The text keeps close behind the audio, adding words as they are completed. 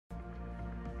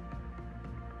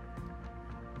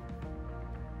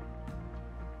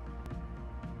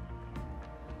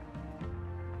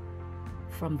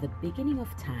From the beginning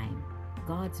of time,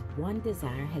 God's one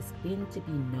desire has been to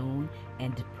be known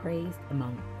and praised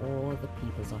among all the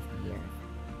peoples of the earth.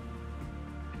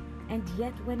 And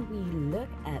yet when we look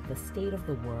at the state of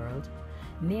the world,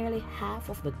 nearly half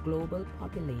of the global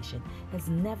population has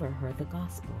never heard the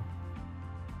gospel.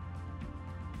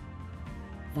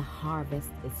 The harvest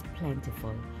is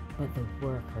plentiful, but the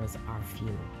workers are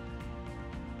few.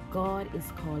 God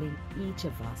is calling each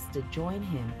of us to join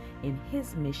him in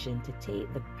his mission to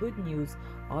take the good news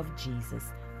of Jesus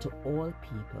to all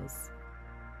peoples,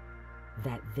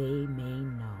 that they may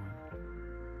know.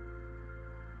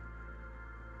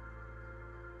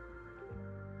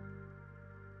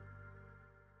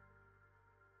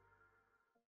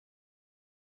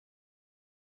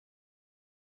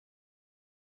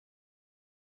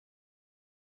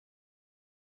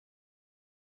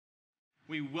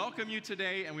 We welcome you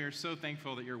today, and we are so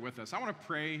thankful that you're with us. I want to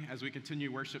pray as we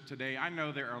continue worship today. I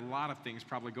know there are a lot of things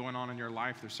probably going on in your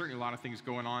life. There's certainly a lot of things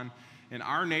going on in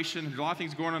our nation. There's a lot of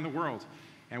things going on in the world,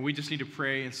 and we just need to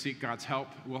pray and seek God's help.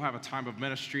 We'll have a time of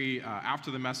ministry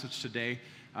after the message today,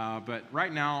 but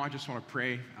right now I just want to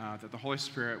pray that the Holy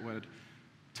Spirit would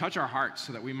touch our hearts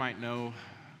so that we might know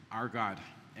our God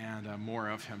and more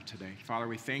of him today. Father,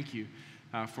 we thank you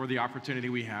for the opportunity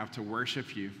we have to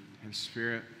worship you in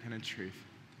spirit and in truth.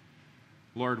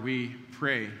 Lord, we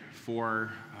pray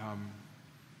for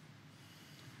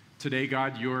today,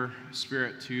 God, your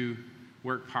Spirit to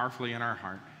work powerfully in our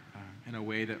heart in a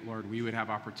way that, Lord, we would have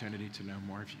opportunity to know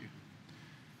more of you.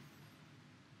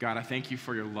 God, I thank you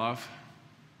for your love.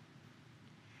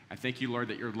 I thank you, Lord,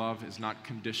 that your love is not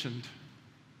conditioned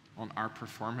on our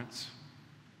performance.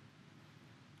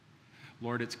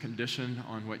 Lord, it's conditioned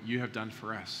on what you have done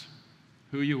for us,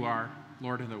 who you are,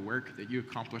 Lord, and the work that you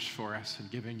accomplished for us in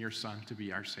giving your Son to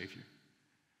be our Savior.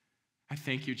 I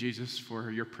thank you, Jesus, for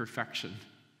your perfection.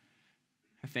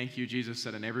 I thank you, Jesus,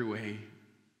 that in every way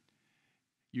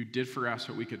you did for us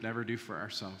what we could never do for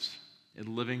ourselves,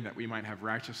 in living that we might have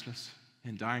righteousness,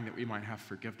 in dying that we might have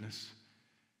forgiveness,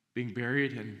 being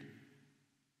buried in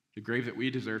the grave that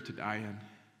we deserve to die in,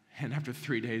 and after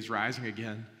 3 days rising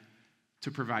again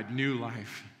to provide new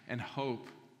life and hope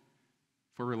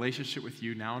for relationship with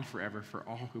you now and forever for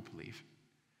all who believe.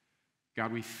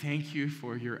 God, we thank you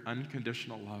for your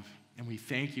unconditional love, and we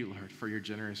thank you, Lord, for your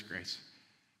generous grace.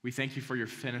 We thank you for your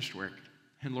finished work.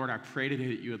 And Lord, I pray today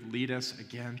that you would lead us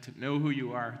again to know who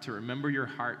you are, to remember your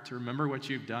heart, to remember what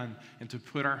you've done, and to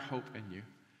put our hope in you.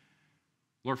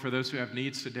 Lord, for those who have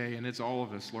needs today, and it's all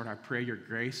of us, Lord, I pray your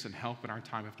grace and help in our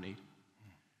time of need.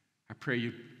 I pray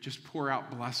you just pour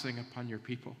out blessing upon your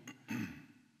people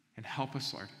and help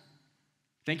us, Lord.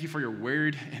 Thank you for your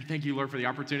word, and thank you, Lord, for the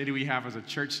opportunity we have as a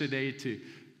church today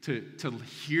to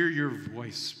hear your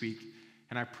voice speak.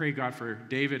 And I pray, God, for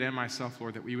David and myself,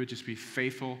 Lord, that we would just be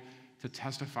faithful to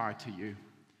testify to you.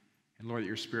 And, Lord, that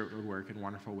your Spirit would work in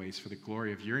wonderful ways for the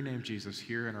glory of your name, Jesus,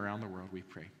 here and around the world, we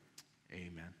pray.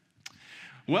 Amen.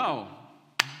 Well,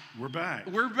 we're back.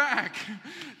 We're back.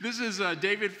 This is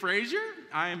David Frazier.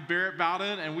 I am Barrett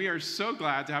Bowden, and we are so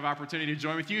glad to have opportunity to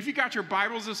join with you. If you got your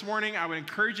Bibles this morning, I would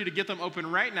encourage you to get them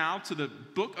open right now to the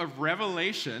book of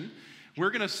Revelation.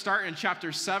 We're going to start in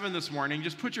chapter 7 this morning.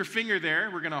 Just put your finger there.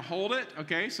 We're going to hold it,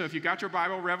 okay? So if you got your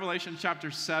Bible, Revelation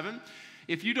chapter 7.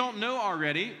 If you don't know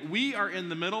already, we are in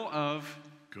the middle of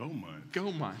Go Month.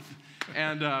 Go Month.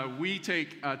 And we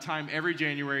take time every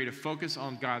January to focus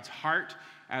on God's heart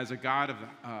as a God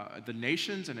of the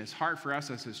nations, and his heart for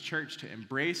us as his church to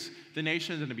embrace the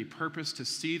nations and to be purposed to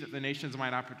see that the nations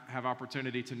might have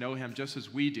opportunity to know him just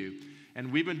as we do. And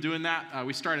we've been doing that.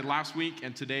 We started last week,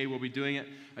 and today we'll be doing it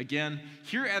again.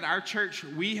 Here at our church,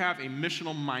 we have a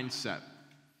missional mindset.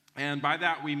 And by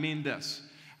that, we mean this.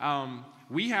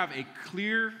 We have a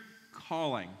clear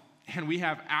calling, and we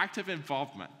have active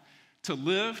involvement to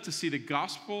live to see the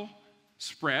gospel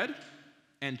spread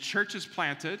and churches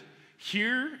planted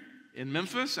here in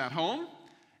Memphis at home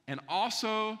and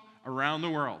also around the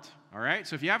world, all right?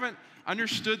 So if you haven't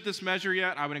understood this measure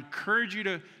yet, I would encourage you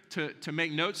to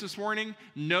make notes this morning.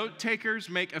 Note takers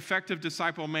make effective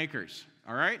disciple makers,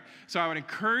 all right? So I would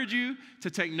encourage you to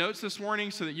take notes this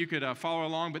morning so that you could follow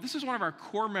along. But this is one of our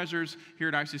core measures here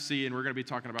at ICC, and we're going to be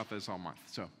talking about this all month.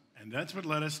 And that's what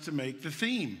led us to make the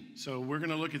theme. So we're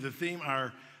going to look at the theme.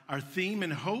 Our theme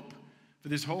and hope for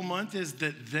this whole month is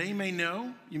that they may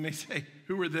know. You may say,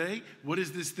 who are they? What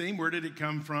is this theme? Where did it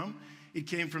come from? It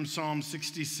came from Psalm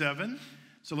 67.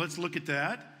 So let's look at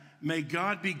that. May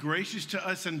God be gracious to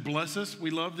us and bless us. We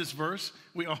love this verse.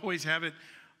 We always have it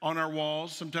on our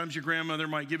walls. Sometimes your grandmother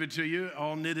might give it to you,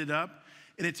 all knitted up.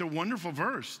 And it's a wonderful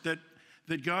verse that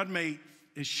God may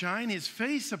shine his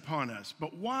face upon us.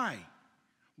 But why?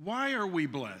 Why are we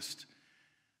blessed?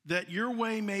 That your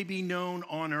way may be known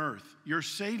on earth, your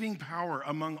saving power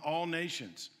among all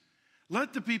nations.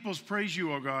 Let the peoples praise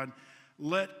you, O God.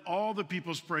 Let all the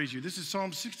peoples praise you. This is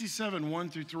Psalm 67, 1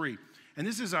 through 3. And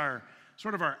this is our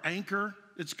sort of our anchor.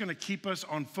 It's going to keep us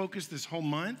on focus this whole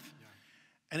month. Yeah.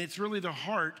 And it's really the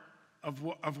heart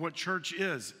of what church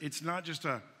is. It's not just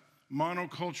a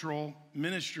monocultural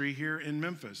ministry here in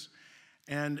Memphis.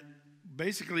 And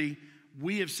basically,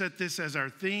 we have set this as our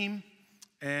theme.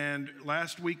 And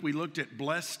last week we looked at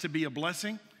blessed to be a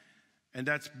blessing. And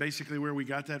that's basically where we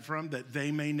got that from, that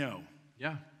they may know.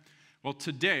 Yeah. Well,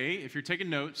 today, if you're taking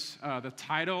notes, the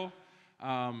title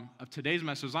of today's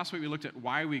message, last week we looked at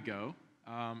why we go.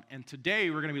 And today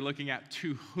we're going to be looking at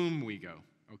to whom we go,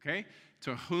 okay?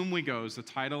 To whom we go is the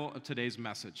title of today's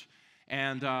message.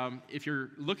 And if you're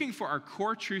looking for our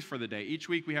core truth for the day, each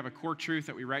week we have a core truth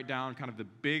that we write down, kind of the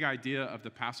big idea of the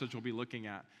passage we'll be looking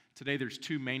at. Today there's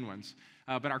two main ones.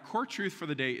 But our core truth for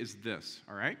the day is this,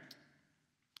 all right?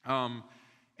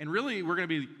 And really we're going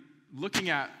to be looking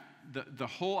at the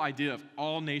whole idea of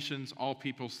all nations, all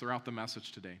peoples throughout the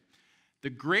message today. The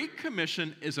Great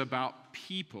Commission is about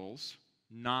peoples,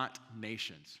 not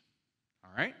nations,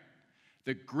 all right?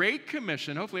 The Great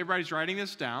Commission, hopefully everybody's writing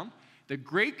this down. The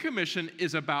Great Commission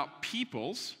is about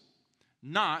peoples,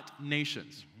 not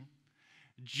nations. Mm-hmm.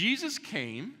 Jesus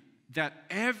came that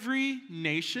every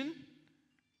nation,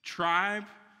 tribe,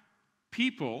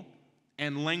 people,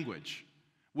 and language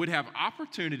would have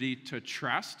opportunity to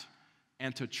trust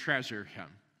and to treasure him,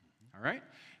 all right?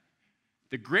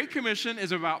 The Great Commission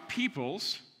is about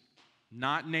peoples,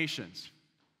 not nations.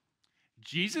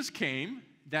 Jesus came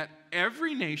that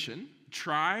every nation,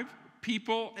 tribe,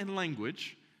 people, and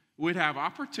language would have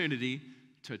opportunity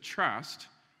to trust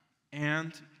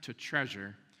and to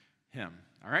treasure him,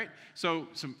 all right? So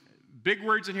some big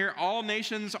words in here, all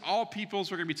nations, all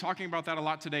peoples. We're going to be talking about that a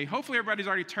lot today. Hopefully everybody's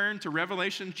already turned to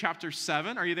Revelation chapter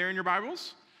 7. Are you there in your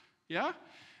Bibles? Yeah?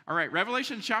 All right,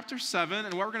 Revelation chapter 7,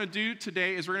 and what we're going to do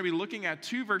today is we're going to be looking at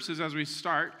two verses as we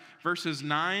start, verses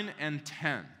 9 and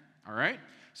 10, all right?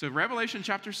 So Revelation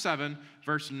chapter 7,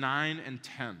 verse 9 and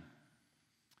 10.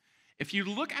 If you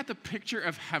look at the picture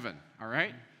of heaven, all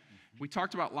right, we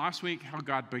talked about last week how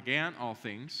God began all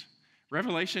things.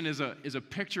 Revelation is a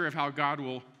picture of how God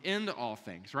will end all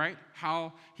things, right?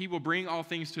 How he will bring all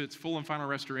things to its full and final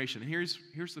restoration. And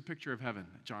here's the picture of heaven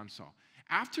that John saw.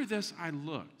 After this I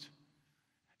looked,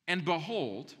 and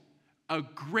behold, a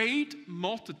great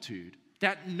multitude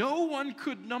that no one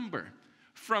could number,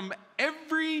 from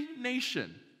every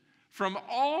nation, from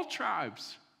all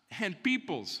tribes and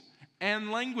peoples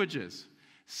and languages,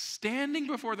 standing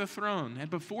before the throne and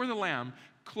before the Lamb,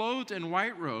 clothed in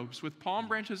white robes with palm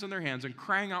branches in their hands, and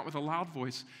crying out with a loud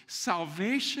voice,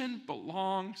 "Salvation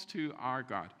belongs to our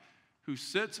God, who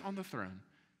sits on the throne,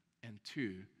 and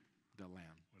to the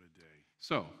Lamb." What a day.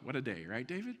 So, what a day, right,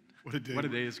 David? What a day. What a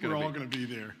day it's going to be. We're all going to be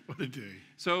there. What a day.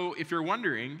 So if you're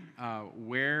wondering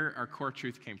where our core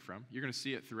truth came from, you're going to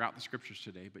see it throughout the scriptures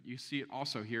today, but you see it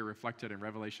also here reflected in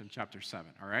Revelation chapter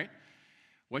 7, all right?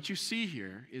 What you see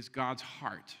here is God's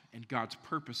heart and God's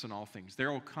purpose in all things.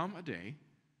 There will come a day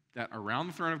that around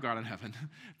the throne of God in heaven,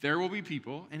 there will be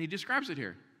people, and he describes it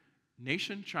here,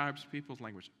 nation, tribes, peoples,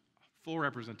 language, full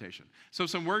representation. So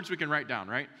some words we can write down,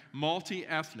 right?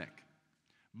 Multi-ethnic,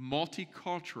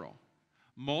 multicultural,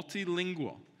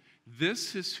 multilingual.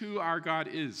 This is who our God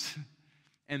is.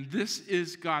 And this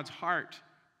is God's heart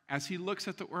as he looks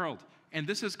at the world. And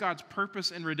this is God's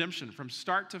purpose in redemption from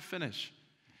start to finish.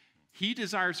 He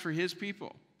desires for his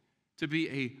people to be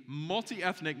a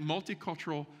multi-ethnic,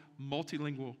 multicultural,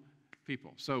 multilingual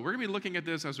people. So we're going to be looking at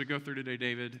this as we go through today,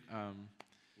 David.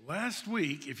 Last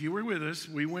week, if you were with us,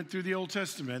 we went through the Old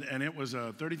Testament, and it was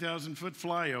a 30,000-foot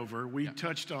flyover. We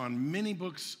touched on many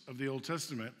books of the Old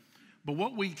Testament. But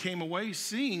what we came away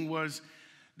seeing was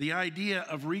the idea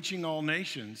of reaching all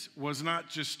nations was not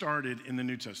just started in the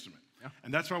New Testament. Yeah.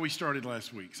 And that's why we started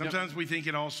last week. Sometimes we think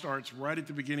it all starts right at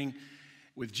the beginning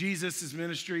with Jesus'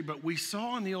 ministry, but we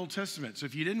saw in the Old Testament. So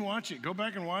if you didn't watch it, go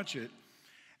back and watch it,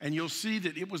 and you'll see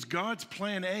that it was God's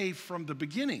plan A from the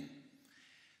beginning.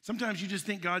 Sometimes you just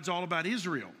think God's all about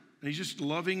Israel, and he's just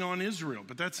loving on Israel,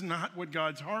 but that's not what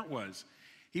God's heart was.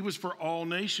 He was for all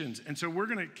nations. And so we're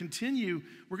going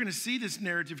to see this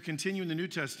narrative continue in the New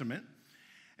Testament.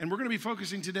 And we're going to be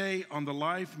focusing today on the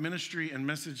life, ministry, and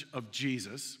message of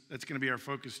Jesus. That's going to be our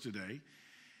focus today.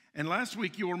 And last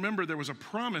week, you'll remember there was a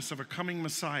promise of a coming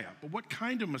Messiah. But what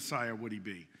kind of Messiah would he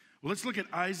be? Well, let's look at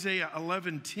Isaiah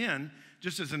 11:10,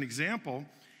 just as an example.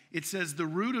 It says, "The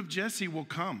root of Jesse will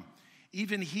come,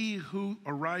 even he who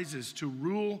arises to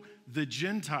rule the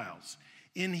Gentiles.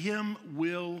 In him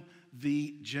will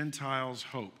the Gentiles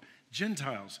hope.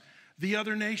 Gentiles, the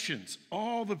other nations,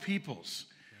 all the peoples.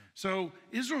 So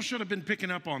Israel should have been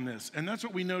picking up on this, and that's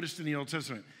what we noticed in the Old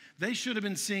Testament. They should have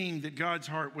been seeing that God's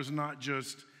heart was not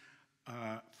just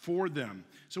for them.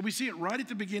 So we see it right at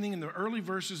the beginning in the early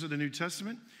verses of the New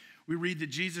Testament. We read that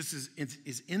Jesus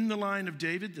is in the line of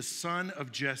David, the son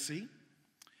of Jesse.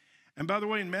 And by the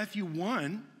way, in Matthew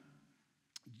 1,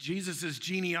 Jesus'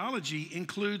 genealogy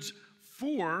includes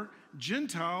 4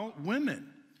 Gentile women.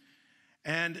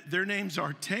 And their names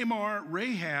are Tamar,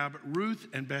 Rahab, Ruth,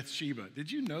 and Bathsheba.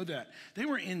 Did you know that? They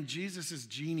were in Jesus'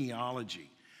 genealogy.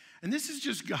 And this is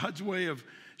just God's way of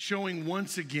showing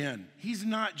once again, he's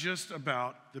not just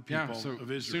about the people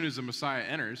of Israel. As soon as the Messiah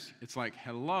enters, it's like,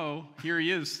 hello, here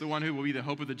he is, the one who will be the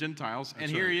hope of the Gentiles. That's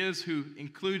and here he is who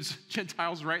includes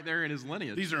Gentiles right there in his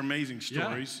lineage. These are amazing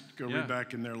stories. Go read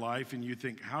back in their life, and you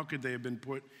think, how could they have been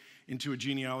put into a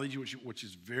genealogy, which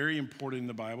is very important in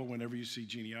the Bible whenever you see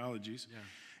genealogies.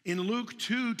 Yeah. In Luke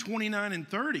 2, 29 and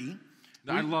 30.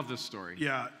 I love this story.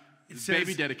 Yeah. It says,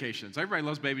 baby dedications. Everybody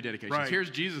loves baby dedications. Right. Here's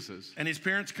Jesus's. And his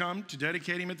parents come to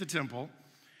dedicate him at the temple.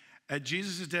 At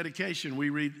Jesus' dedication, we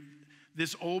read,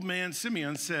 this old man,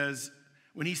 Simeon, says,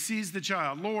 when he sees the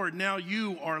child, Lord, now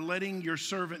you are letting your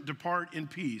servant depart in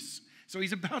peace. So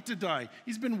he's about to die.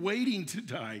 He's been waiting to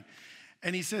die.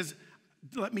 And he says,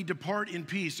 let me depart in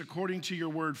peace according to your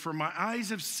word, for my eyes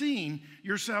have seen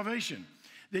your salvation,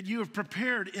 that you have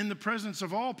prepared in the presence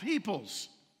of all peoples.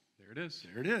 There it is.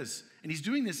 There it is. And he's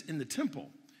doing this in the temple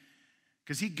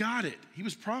because he got it. He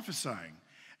was prophesying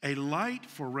a light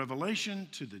for revelation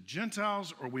to the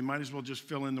Gentiles, or we might as well just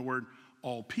fill in the word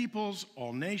all peoples,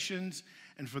 all nations,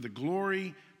 and for the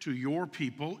glory to your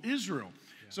people, Israel.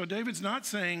 Yeah. So David's not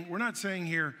saying, we're not saying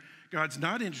here, God's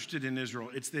not interested in Israel.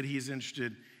 It's that he is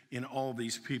interested in all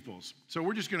these peoples. So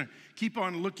we're just going to keep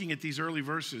on looking at these early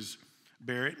verses,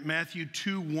 Barrett. Matthew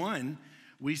 2:1,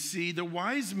 we see the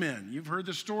wise men. You've heard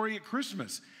the story at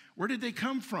Christmas. Where did they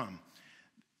come from?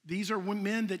 These are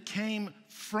men that came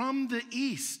from the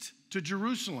east to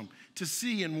Jerusalem to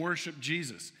see and worship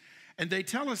Jesus. And they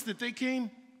tell us that they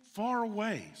came far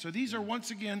away. So these are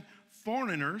once again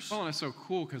foreigners. Well, and it's so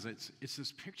cool because it's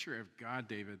this picture of God,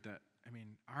 David, that, I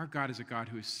mean, our God is a God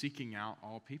who is seeking out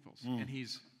all peoples. And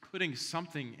he's putting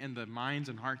something in the minds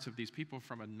and hearts of these people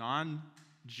from a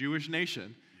non-Jewish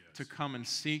nation to come and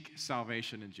seek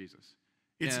salvation in Jesus.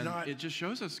 It just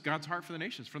shows us God's heart for the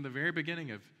nations from the very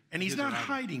beginning of. And he's not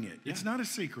hiding it. Yeah. It's not a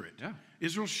secret. Yeah.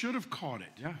 Israel should have caught it.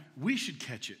 Yeah. We should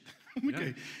catch it.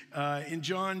 Okay. Yeah. In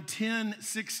John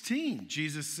 10:16,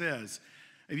 Jesus says,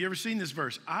 have you ever seen this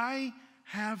verse? I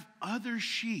have other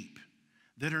sheep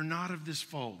that are not of this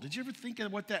fold. Did you ever think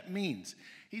of what that means?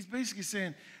 He's basically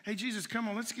saying, hey, Jesus, come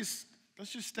on, let's just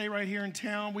stay right here in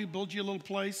town. We build you a little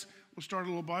place. We'll start a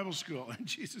little Bible school. And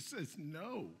Jesus says,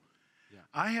 no. Yeah.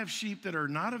 I have sheep that are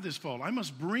not of this fold. I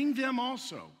must bring them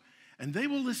also, and they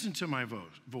will listen to my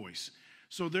voice.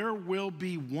 So there will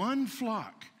be one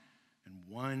flock and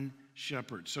one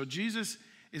shepherd. So Jesus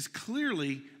is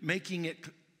clearly making it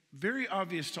very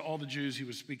obvious to all the Jews he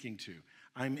was speaking to.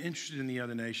 I'm interested in the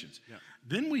other nations. Yeah.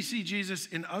 Then we see Jesus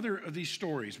in other of these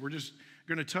stories. We're just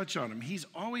going to touch on him. He's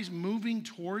always moving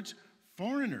towards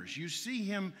foreigners. You see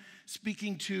him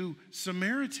speaking to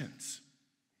Samaritans,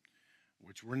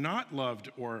 which were not loved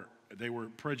or they were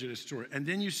prejudiced toward. And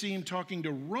then you see him talking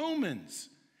to Romans,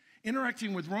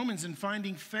 interacting with Romans and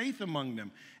finding faith among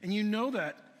them. And you know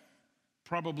that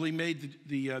probably made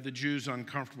the Jews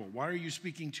uncomfortable. Why are you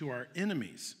speaking to our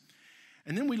enemies?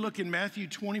 And then we look in Matthew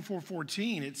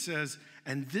 24:14, it says,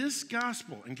 and this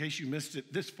gospel, in case you missed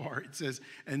it this far, it says,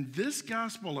 and this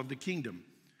gospel of the kingdom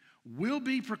will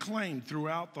be proclaimed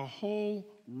throughout the whole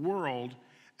world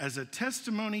as a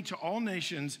testimony to all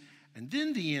nations, and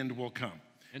then the end will come.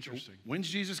 Interesting. So when's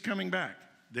Jesus coming back?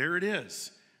 There it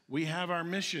is. We have our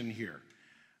mission here.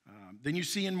 Then you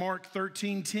see in Mark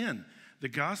 13:10, the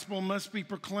gospel must be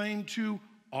proclaimed to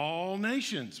all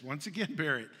nations. Once again,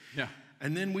 Barrett. Yeah.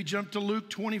 And then we jump to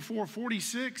Luke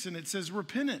 24:46, and it says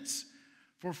repentance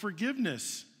for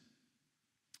forgiveness.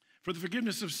 For the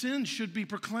forgiveness of sins should be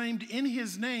proclaimed in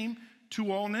his name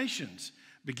to all nations,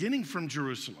 beginning from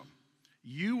Jerusalem.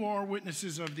 You are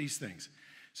witnesses of these things.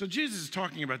 So Jesus is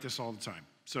talking about this all the time.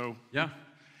 So yeah.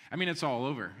 I mean, it's all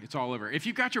over. It's all over. If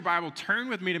you've got your Bible, turn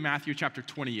with me to Matthew chapter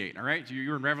 28, all right?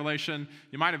 You're in Revelation.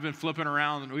 You might have been flipping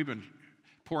around, and we've been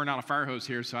pouring out a fire hose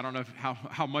here, so I don't know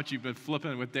how much you've been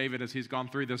flipping with David as he's gone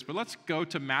through this, but let's go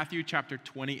to Matthew chapter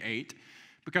 28,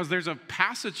 because there's a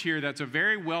passage here that's a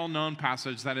very well-known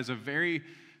passage that is a very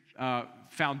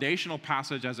foundational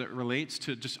passage as it relates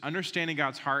to just understanding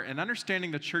God's heart and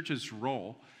understanding the church's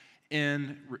role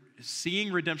in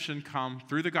seeing redemption come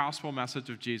through the gospel message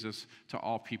of Jesus to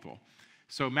all people.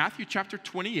 So Matthew chapter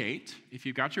 28, if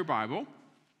you've got your Bible,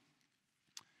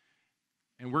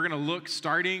 and we're going to look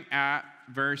starting at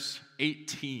verse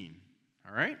 18,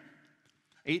 all right?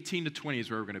 18 to 20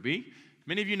 is where we're going to be.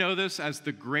 Many of you know this as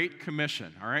the Great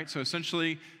Commission, all right? So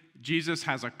essentially, Jesus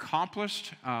has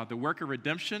accomplished the work of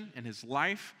redemption in his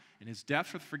life, in his death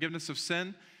for the forgiveness of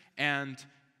sin, and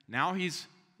now he's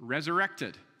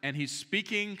resurrected. And he's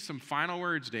speaking some final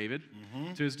words, David,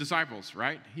 to his disciples,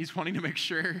 right? He's wanting to make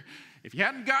sure, if you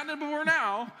hadn't gotten it before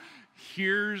now,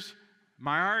 here's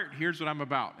my heart, here's what I'm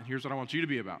about, and here's what I want you to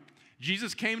be about.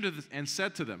 Jesus came to and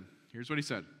said to them, here's what he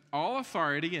said, all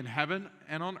authority in heaven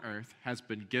and on earth has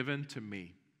been given to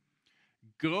me.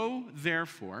 Go,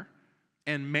 therefore,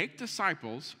 and make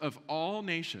disciples of all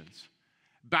nations,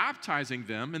 baptizing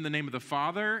them in the name of the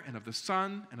Father and of the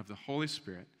Son and of the Holy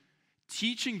Spirit,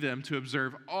 teaching them to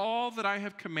observe all that I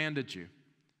have commanded you.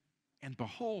 And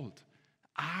behold,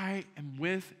 I am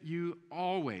with you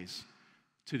always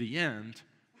to the end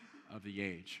of the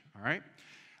age. All right?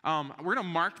 We're going to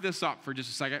mark this up for just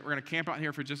a second. We're going to camp out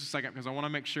here for just a second because I want to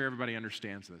make sure everybody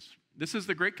understands this. This is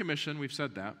the Great Commission. We've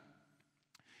said that.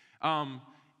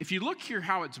 If you look here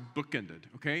how it's bookended,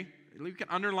 okay? You can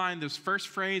underline this first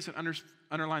phrase and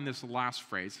underline this last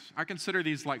phrase. I consider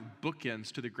these like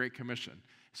bookends to the Great Commission.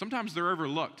 Sometimes they're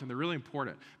overlooked and they're really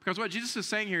important. Because what Jesus is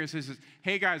saying here is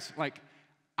hey guys, like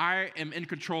I am in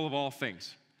control of all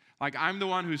things. Like I'm the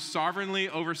one who's sovereignly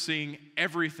overseeing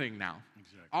everything now.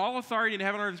 Exactly. All authority in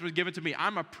heaven and earth has been given to me.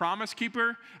 I'm a promise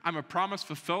keeper. I'm a promise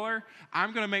fulfiller.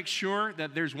 I'm going to make sure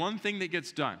that there's one thing that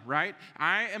gets done, right?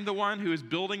 I am the one who is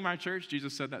building my church.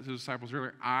 Jesus said that to his disciples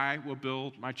earlier. I will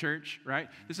build my church, right?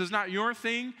 This is not your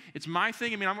thing. It's my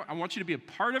thing. I mean, I want you to be a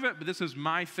part of it, but this is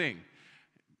my thing.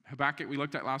 Habakkuk, we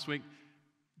looked at last week,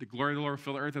 the glory of the Lord will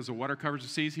fill the earth as the water covers the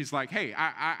seas. He's like, hey,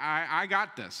 I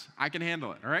got this. I can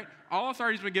handle it, all right? All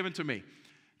authority has been given to me.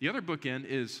 The other bookend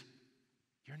is,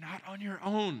 you're not on your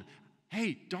own.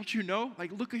 Hey, don't you know?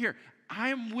 Like, look here. I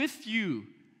am with you,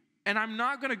 and I'm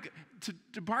not going to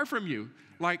depart from you.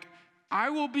 Like, I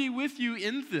will be with you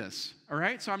in this, all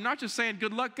right? So I'm not just saying,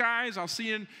 good luck, guys. I'll see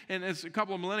you in a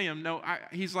couple of millennium. No,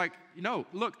 he's like, no,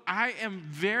 look, I am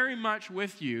very much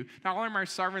with you. Not only am I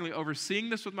sovereignly overseeing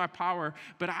this with my power,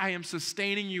 but I am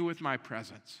sustaining you with my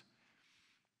presence.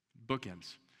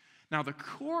 Bookends. Now, the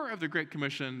core of the Great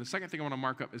Commission, the second thing I want to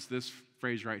mark up is this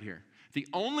phrase right here. The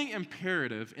only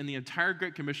imperative in the entire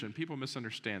Great Commission, people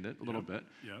misunderstand it a little bit,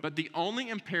 but the only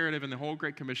imperative in the whole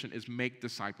Great Commission is make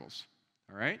disciples,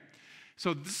 all right?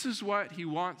 So this is what he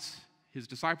wants his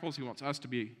disciples, he wants us to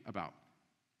be about.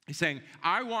 He's saying,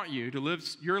 I want you to live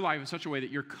your life in such a way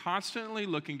that you're constantly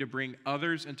looking to bring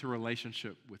others into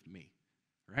relationship with me,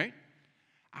 right?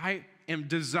 I am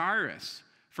desirous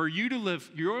for you to live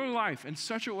your life in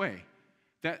such a way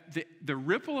that the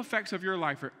ripple effects of your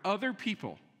life are other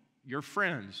people, your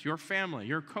friends, your family,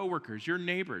 your coworkers, your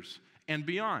neighbors, and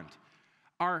beyond,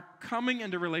 are coming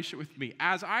into relationship with me.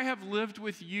 As I have lived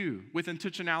with you with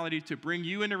intentionality to bring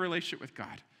you into relationship with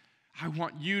God, I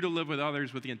want you to live with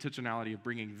others with the intentionality of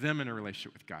bringing them into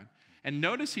relationship with God. And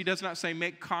notice he does not say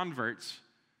make converts,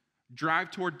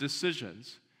 drive toward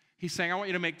decisions. He's saying I want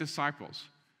you to make disciples.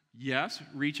 Yes,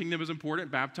 reaching them is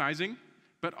important, baptizing,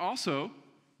 but also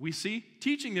we see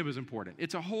teaching them is important.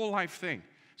 It's a whole life thing.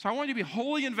 So I want you to be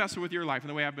wholly invested with your life in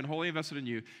the way I've been wholly invested in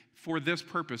you for this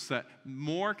purpose, that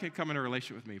more can come into a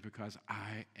relationship with me because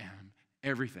I am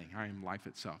everything. I am life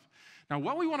itself. Now,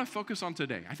 what we want to focus on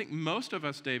today, I think most of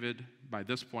us, David, by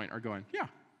this point are going, yeah,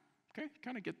 okay,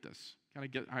 kind of get this.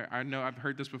 I know I've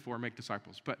heard this before, make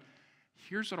disciples. But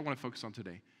here's what I want to focus on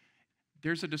today.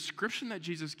 There's a description that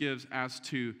Jesus gives as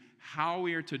to how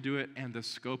we are to do it and the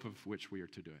scope of which we are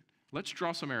to do it. Let's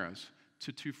draw some arrows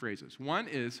to two phrases. One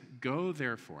is, go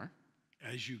therefore.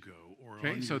 As you go, or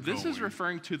okay, so this is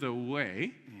referring to the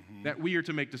way that we are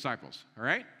to make disciples, all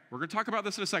right? We're going to talk about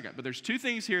this in a second, but there's two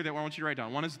things here that I want you to write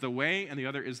down. One is the way, and the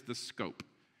other is the scope.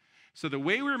 So the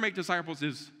way we make disciples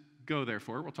is go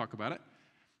therefore. We'll talk about it.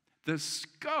 The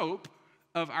scope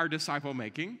of our disciple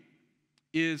making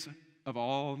is of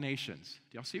all nations.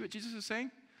 Do y'all see what Jesus is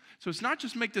saying? So it's not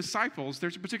just make disciples.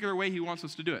 There's a particular way he wants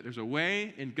us to do it. There's a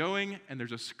way in going, and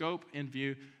there's a scope in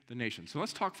view the nation. So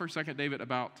let's talk for a second, David,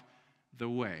 about the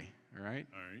way, all right?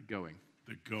 All right. Going.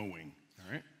 The going.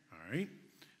 All right. All right.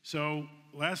 So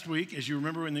last week, as you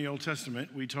remember in the Old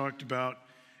Testament, we talked about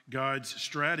God's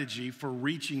strategy for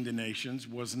reaching the nations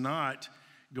was not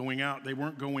going out. They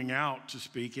weren't going out to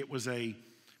speak. It was a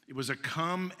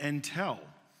come and tell.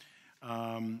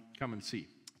 Come and see.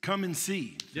 Come and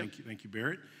see. Yep. Thank you,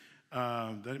 Barrett.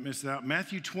 that it missed out.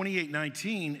 Matthew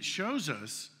 28:19 shows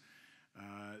us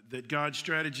that God's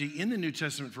strategy in the New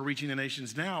Testament for reaching the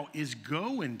nations now is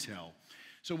go and tell.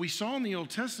 So we saw in the Old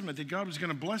Testament that God was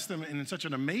going to bless them in such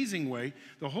an amazing way.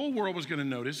 The whole world was going to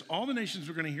notice. All the nations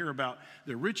were going to hear about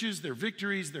their riches, their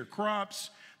victories, their crops,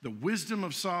 the wisdom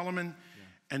of Solomon,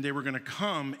 and they were going to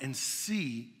come and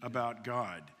see about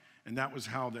God. And that was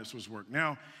how this was worked.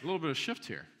 Now, A little bit of shift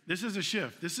here. this is a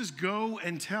shift. This is go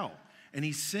and tell. And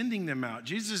he's sending them out.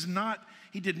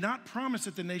 He did not promise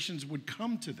that the nations would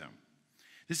come to them.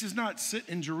 This is not sit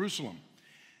in Jerusalem.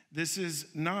 This is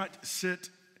not sit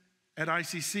at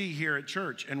ICC here at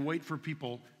church and wait for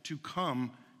people to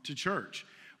come to church.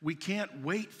 We can't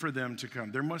wait for them to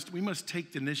come. We must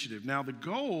take the initiative. Now, the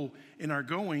goal in our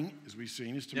going, as we've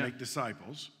seen, is to make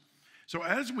disciples. So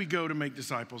as we go to make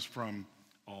disciples from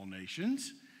all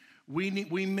nations, we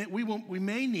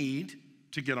may need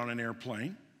to get on an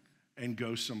airplane and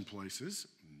go some places,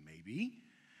 maybe.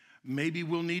 Maybe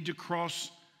we'll need to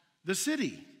cross the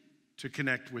city to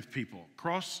connect with people,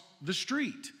 cross the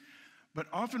street. But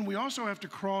often we also have to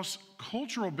cross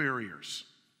cultural barriers.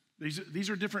 These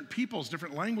are different peoples,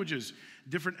 different languages,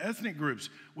 different ethnic groups.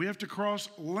 We have to cross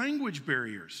language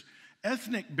barriers,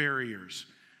 ethnic barriers.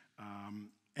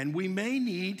 And we may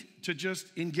need to just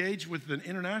engage with the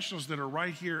internationals that are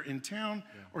right here in town,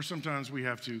 or sometimes we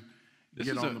have to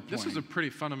get on the plane. This is a pretty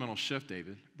fundamental shift,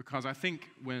 David, because I think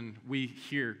when we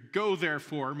hear, go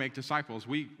therefore, make disciples,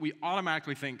 we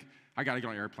automatically think, I got to get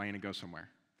on an airplane and go somewhere.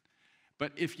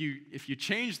 But if you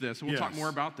change this, and we'll talk more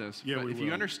about this, but if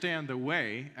you understand the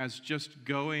way as just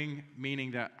going,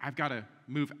 meaning that I've got to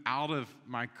move out of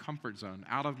my comfort zone,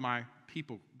 out of my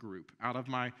people group, out of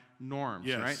my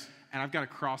norms, right? And I've got to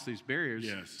cross these barriers.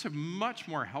 It's a much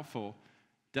more helpful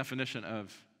definition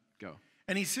of go.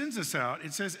 And he sends us out.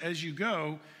 It says, as you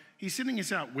go, he's sending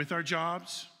us out with our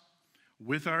jobs,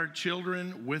 with our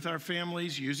children, with our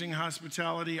families, using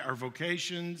hospitality, our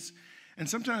vocations. And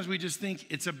sometimes we just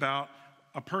think it's about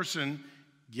a person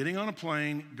getting on a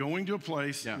plane, going to a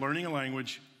place, learning a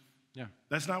language.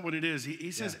 That's not what it is.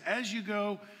 He says, as you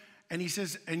go, and he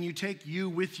says, and you take you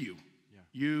with you.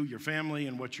 You, your family,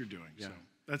 and what you're doing. So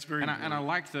that's very important. And I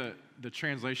like the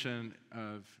translation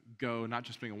of go not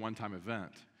just being a one-time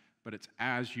event, but it's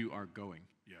as you are going.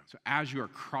 So as you are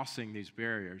crossing these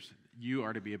barriers, you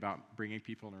are to be about bringing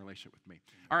people in a relationship with me.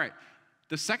 All right.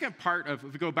 The second part of,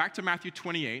 if we go back to Matthew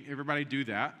 28, everybody do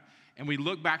that, and we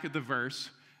look back at the verse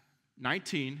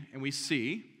 19, and we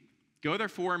see, go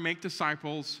therefore and make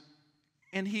disciples,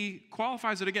 and he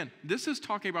qualifies it again. This is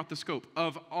talking about the scope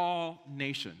of all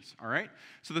nations, all right?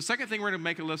 So the second thing we're going to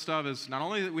make a list of is not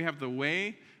only that we have the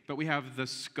way, but we have the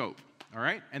scope, all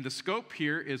right? And the scope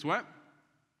here is what?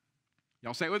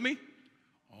 Y'all say it with me?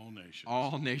 All nations.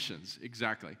 All nations,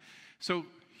 exactly. So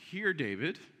here,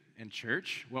 David and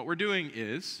church, what we're doing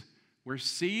is we're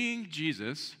seeing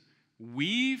Jesus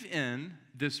weave in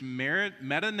this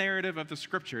meta-narrative of the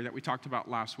scripture that we talked about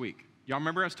last week. Y'all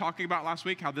remember us talking about last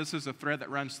week how this is a thread that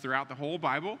runs throughout the whole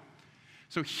Bible?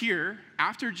 So here,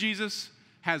 after Jesus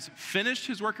has finished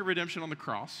his work of redemption on the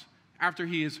cross, after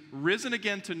he is risen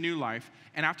again to new life,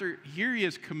 and after here he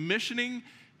is commissioning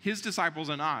his disciples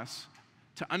and us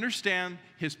to understand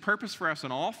his purpose for us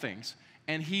in all things,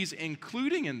 and he's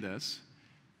including in this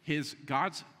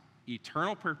God's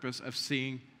eternal purpose of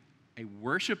seeing a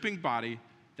worshiping body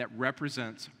that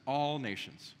represents all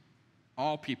nations,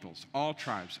 all peoples, all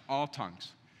tribes, all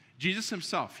tongues. Jesus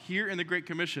himself, here in the Great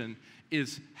Commission,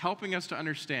 is helping us to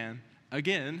understand,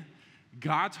 again,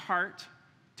 God's heart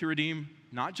to redeem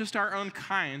not just our own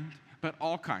kind, but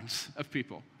all kinds of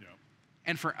people.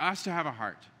 And for us to have a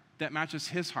heart that matches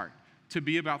his heart, to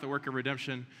be about the work of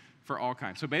redemption for all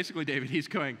kinds. So basically, David, he's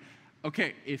going,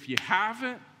 okay, if you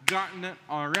haven't gotten it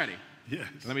already,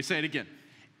 let me say it again.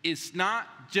 It's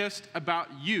not just about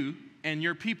you and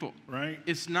your people. Right.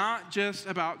 It's not just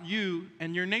about you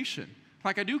and your nation.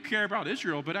 Like, I do care about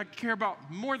Israel, but I care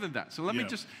about more than that. So let me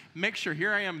just make sure,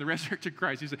 here I am, the resurrected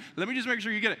Christ. He said, let me just make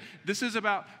sure you get it. This is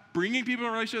about bringing people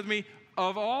in relationship with me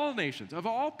of all nations, of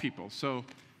all people. So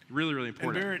really, really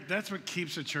important. And Barrett, that's what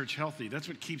keeps a church healthy. That's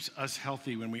what keeps us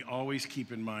healthy, when we always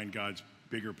keep in mind God's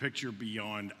bigger picture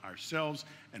beyond ourselves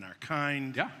and our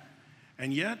kind.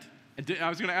 And yet, I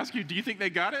was going to ask you, do you think they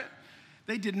got it?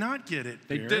 They did not get it.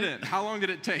 They didn't. How long did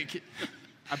it take?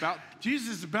 About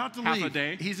Jesus is about to half leave. A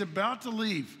day. He's about to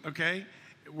leave, okay?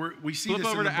 We see Flip this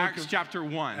over in the to book Acts of chapter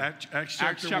 1. Acts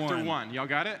chapter 1. Y'all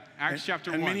got it? Acts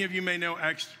chapter 1. And many of you may know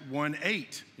Acts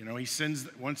 1:8. You know, he sends,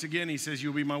 once again, he says,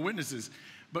 you'll be my witnesses.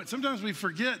 But sometimes we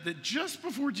forget that just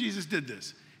before Jesus did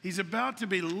this, he's about to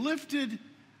be lifted.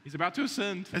 He's about to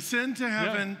ascend To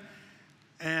heaven.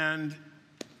 And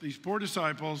these poor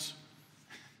disciples,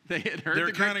 They had heard they're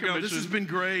the Great kind of going, this has Commission.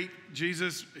 been great,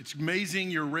 Jesus. It's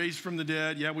amazing you're raised from the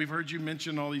dead. Yeah, we've heard you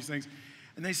mention all these things.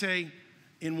 And they say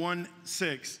in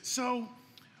 1:6, so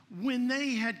when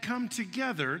they had come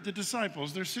together, the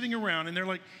disciples, they're sitting around and they're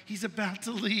like, he's about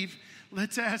to leave.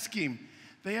 Let's ask him.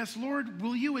 They asked, Lord,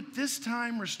 will you at this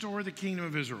time restore the kingdom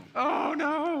of Israel? Oh,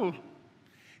 no.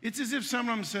 It's as if some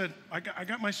of them said, I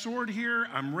got my sword here.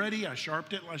 I'm ready. I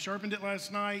sharpened it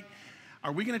last night.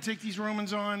 Are we going to take these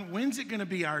Romans on? When's it going to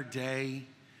be our day?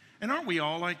 And aren't we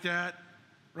all like that,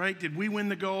 right? Did we win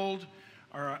the gold?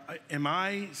 Or am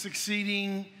I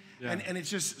succeeding? Yeah. And it's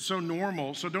just so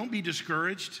normal. So don't be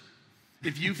discouraged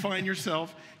if you find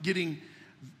yourself getting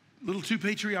a little too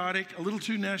patriotic, a little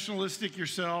too nationalistic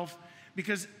yourself,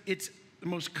 because it's the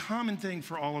most common thing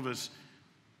for all of us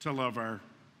to love our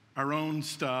own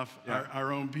stuff, Yeah.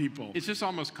 our own people. It's just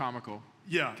almost comical.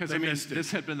 Yeah, Because they missed it.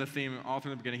 this had been the theme all from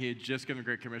the beginning. He had just given the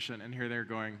Great Commission, and here they're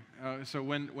going, so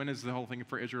when is the whole thing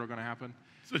for Israel going to happen?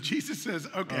 So Jesus says,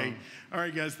 okay, all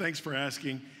right, guys, thanks for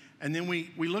asking. And then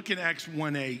we look at Acts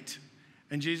 1:8,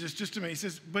 and Jesus, just to me, he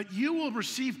says, but you will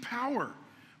receive power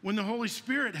when the Holy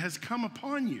Spirit has come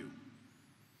upon you,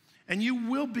 and you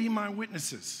will be my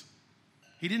witnesses.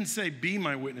 He didn't say be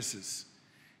my witnesses.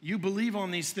 You believe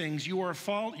on these things. You are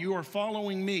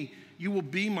following me. You will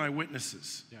be my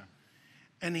witnesses. Yeah.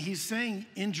 And he's saying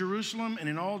in Jerusalem and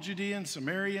in all Judea and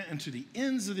Samaria and to the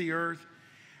ends of the earth.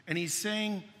 And he's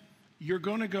saying you're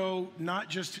going to go not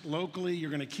just locally, you're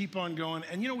going to keep on going.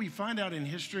 And you know, we find out in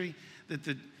history that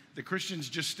the Christians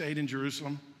just stayed in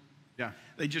Jerusalem. Yeah.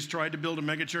 They just tried to build a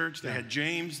megachurch. They had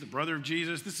James, the brother of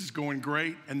Jesus. This is going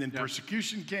great. And then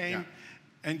persecution came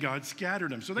and God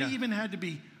scattered them. So they even had to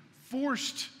be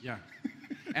forced. Yeah.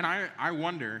 And I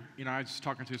wonder, you know, I was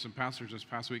talking to some pastors this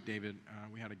past week, David.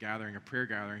 We had a prayer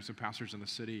gathering, some pastors in the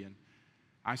city, and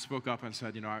I spoke up and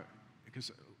said, you know, because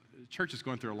the church is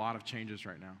going through a lot of changes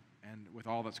right now, and with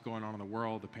all that's going on in the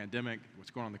world, the pandemic,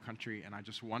 what's going on in the country, and I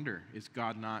just wonder, is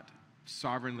God not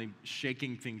sovereignly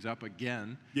shaking things up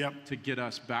again to get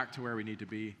us back to where we need to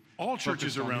be? All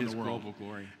churches around the world. Global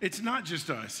glory. It's not just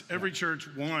us. Every church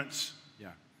wants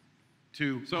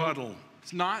to So, huddle.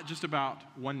 It's not just about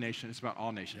one nation, it's about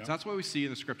all nations. That's what we see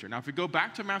in the scripture. Now, if we go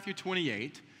back to Matthew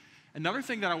 28, another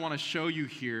thing that I want to show you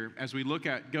here as we look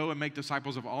at go and make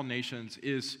disciples of all nations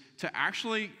is to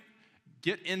actually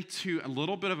get into a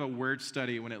little bit of a word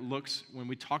study when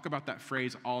we talk about that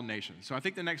phrase, all nations. So I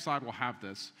think the next slide will have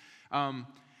this.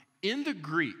 In the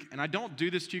Greek, and I don't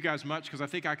do this to you guys much because I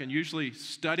think I can usually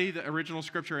study the original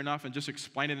scripture enough and just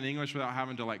explain it in English without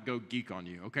having to go geek on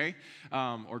you, okay?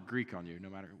 Or Greek on you, no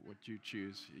matter what you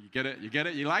choose. You get it? You get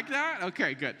it? You like that?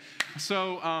 Okay, good.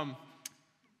 So,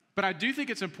 but I do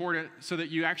think it's important so that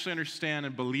you actually understand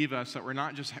and believe us that we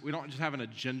don't just have an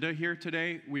agenda here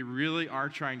today. We really are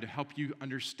trying to help you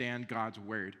understand God's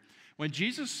word. When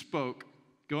Jesus spoke,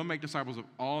 go and make disciples of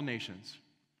all nations,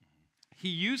 he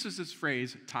uses this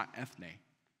phrase, ta ethne.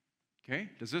 Okay?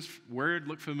 Does this word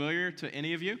look familiar to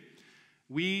any of you?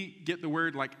 We get the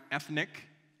word ethnic,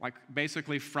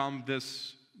 basically from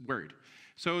this word.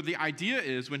 So the idea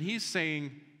is when he's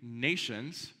saying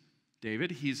nations,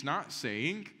 David, he's not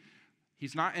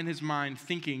in his mind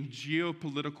thinking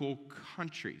geopolitical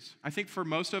countries. I think for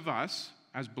most of us,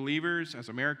 as believers, as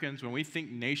Americans, when we think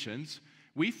nations,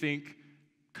 we think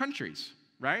countries,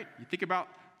 right? You think about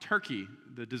Turkey.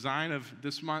 The design of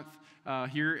this month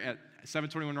here at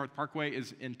 721 North Parkway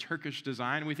is in Turkish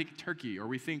design. We think Turkey, or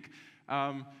we think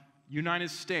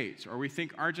United States, or we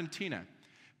think Argentina.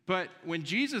 But when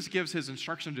Jesus gives his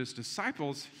instruction to his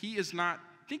disciples, he is not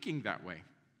thinking that way,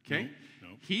 okay? No.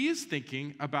 He is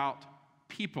thinking about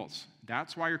peoples.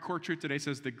 That's why your core truth today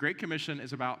says the Great Commission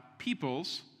is about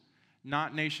peoples,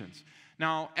 not nations.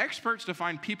 Now, experts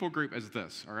define people group as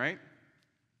this, all right?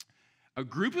 A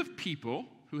group of people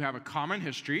who have a common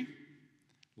history,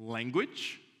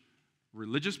 language,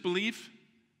 religious belief,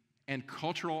 and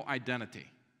cultural identity,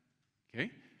 okay?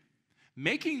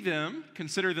 Making them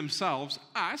consider themselves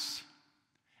us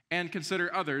and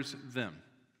consider others them.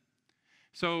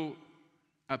 So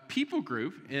a people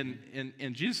group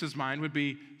in Jesus' mind would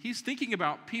be, he's thinking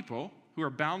about people who are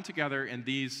bound together in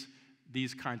these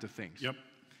kinds of things. Yep.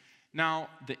 Now,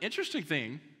 the interesting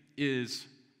thing is,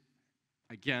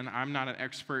 again, I'm not an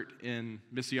expert in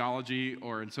missiology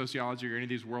or in sociology or any of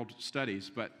these world studies,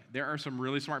 but there are some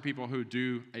really smart people who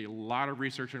do a lot of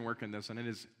research and work in this, and it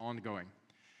is ongoing.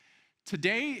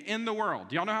 Today in the world,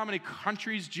 do y'all know how many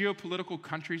countries, geopolitical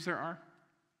countries there are?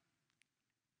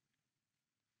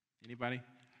 Anybody?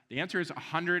 The answer is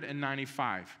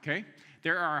 195, okay?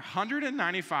 There are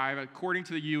 195, according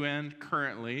to the UN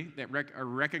currently, that are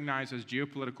recognized as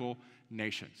geopolitical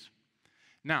nations.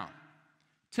 Now,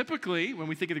 typically, when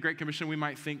we think of the Great Commission, we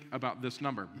might think about this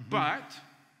number. But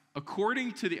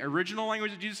according to the original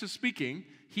language that Jesus is speaking,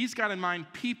 he's got in mind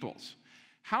peoples.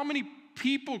 How many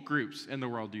people groups in the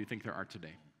world do you think there are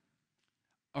today?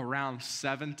 Around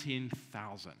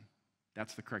 17,000.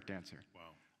 That's the correct answer. Wow.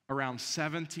 Around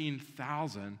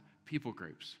 17,000 people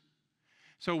groups.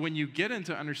 So when you get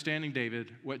into understanding,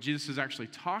 David, what Jesus is actually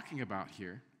talking about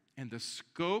here and the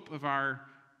scope of our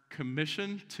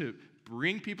commission to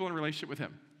bring people in relationship with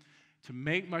him, to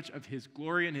make much of his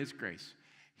glory and his grace,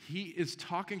 he is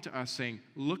talking to us saying,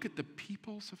 look at the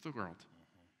peoples of the world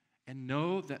and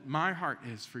know that my heart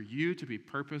is for you to be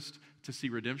purposed to see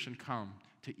redemption come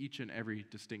to each and every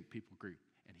distinct people group.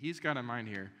 And he's got in mind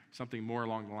here something more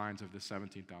along the lines of the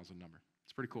 17,000 number.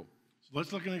 It's pretty cool. So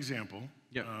let's look at an example.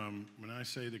 Yep. When I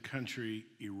say the country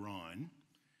Iran,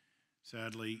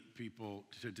 sadly, people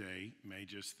today may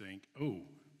just think, oh,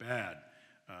 bad.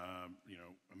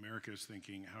 America is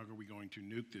thinking, how are we going to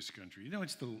nuke this country?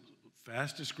 It's the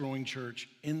fastest growing church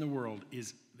in the world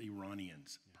is the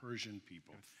Iranians, Persian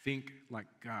people. Think like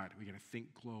God. We got to think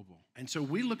global. And so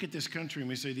we look at this country and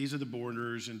we say, these are the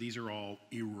borders and these are all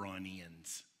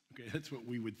Iranians. Okay, that's what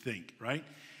we would think, right?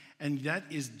 And that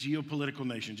is geopolitical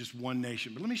nation, just one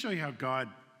nation. But let me show you how God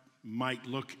might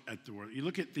look at the world. You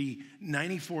look at the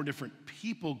 94 different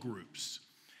people groups.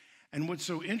 And what's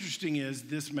so interesting is,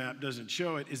 this map doesn't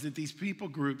show it, is that these people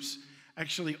groups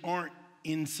actually aren't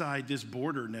inside this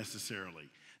border necessarily.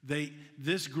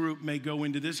 This group may go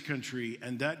into this country,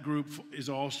 and that group is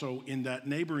also in that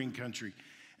neighboring country.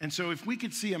 And so if we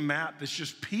could see a map that's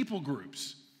just people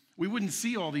groups, we wouldn't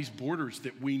see all these borders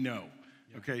that we know.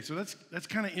 Yeah. Okay, so that's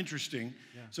kind of interesting.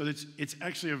 Yeah. So it's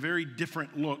actually a very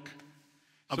different look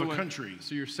of a country.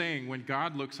 So you're saying when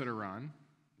God looks at Iran,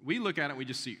 we look at it, we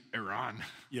just see Iran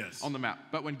on the map.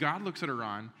 But when God looks at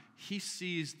Iran, he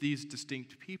sees these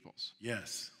distinct peoples.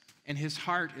 Yes. And his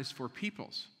heart is for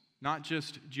peoples, not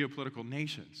just geopolitical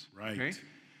nations. Right. Okay?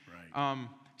 Right.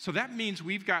 So that means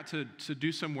we've got to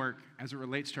do some work as it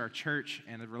relates to our church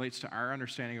and it relates to our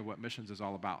understanding of what missions is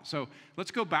all about. So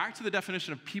let's go back to the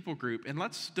definition of people group and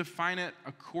let's define it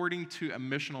according to a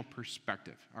missional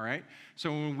perspective, all right?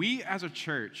 So when we as a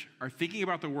church are thinking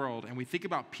about the world and we think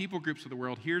about people groups of the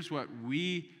world, here's what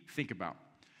we think about.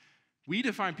 We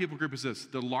define people group as this: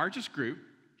 the largest group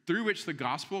through which the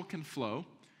gospel can flow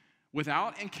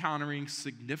without encountering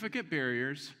significant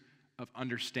barriers of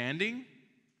understanding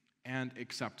and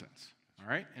acceptance, all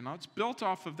right? And it's built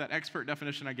off of that expert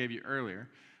definition I gave you earlier.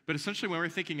 But essentially what we're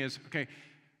thinking is, okay,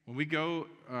 when we go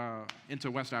into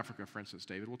West Africa, for instance,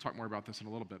 David, we'll talk more about this in a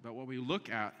little bit, but what we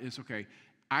look at is, okay,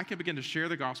 I can begin to share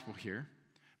the gospel here,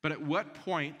 but at what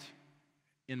point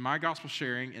in my gospel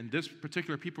sharing in this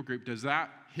particular people group does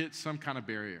that hit some kind of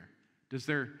barrier? Does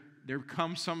there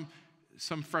come some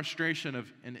frustration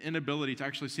of an inability to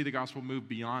actually see the gospel move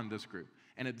beyond this group?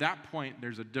 And at that point,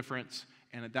 there's a difference.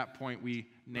 And at that point, we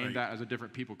name that as a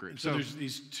different people group. So there's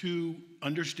these two,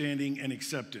 understanding and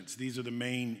acceptance. These are the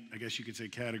main, I guess you could say,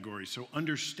 categories. So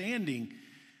understanding,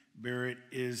 Barrett,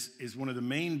 is one of the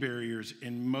main barriers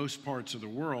in most parts of the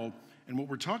world. And what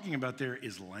we're talking about there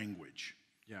is language.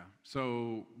 Yeah.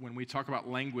 So when we talk about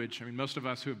language, I mean, most of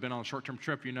us who have been on a short-term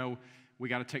trip, we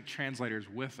got to take translators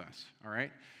with us, all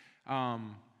right?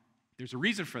 There's a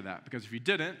reason for that, because if you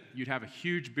didn't, you'd have a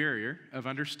huge barrier of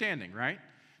understanding, right?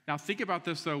 Now, think about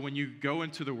this, though, when you go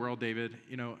into the world, David,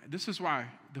 this is why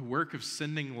the work of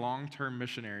sending long-term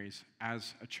missionaries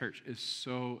as a church is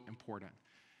so important.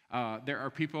 There are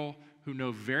people who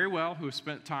know very well, who have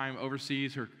spent time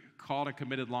overseas, who are called and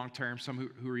committed long-term, some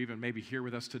who are even maybe here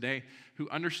with us today, who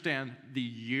understand the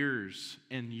years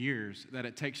and years that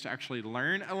it takes to actually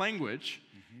learn a language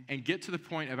and get to the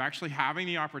point of actually having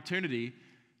the opportunity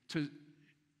to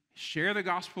share the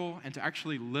gospel and to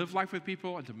actually live life with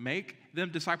people and to make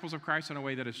them disciples of Christ in a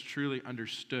way that is truly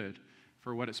understood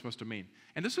for what it's supposed to mean.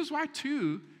 And this is why,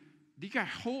 too, you got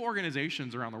whole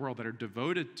organizations around the world that are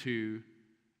devoted to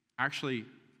actually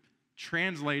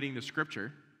translating the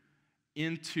scripture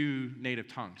into native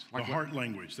tongues. Like the heart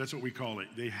language, that's what we call it.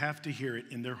 They have to hear it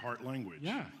in their heart language.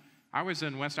 Yeah. I was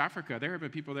in West Africa. There have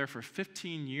been people there for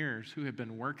 15 years who have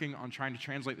been working on trying to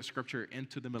translate the scripture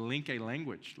into the Malinke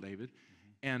language, David.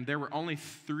 And there were only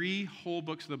 3 whole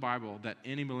books of the Bible that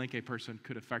any Malinke person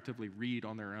could effectively read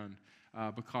on their own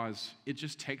because it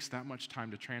just takes that much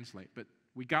time to translate. But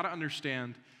we got to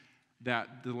understand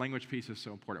that the language piece is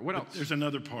so important. What else? There's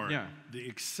another part. Yeah. The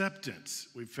acceptance.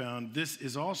 We found this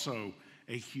is also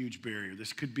a huge barrier.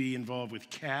 This could be involved with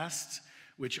castes,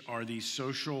 which are these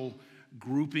social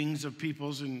groupings of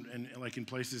peoples and like in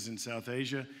places in South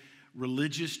Asia.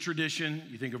 Religious tradition,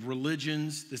 you think of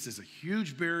religions, this is a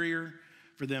huge barrier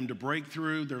for them to break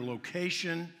through. Their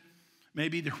location,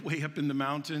 maybe they're way up in the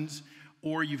mountains,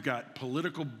 or you've got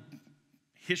political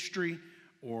history,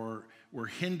 or we're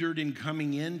hindered in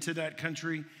coming into that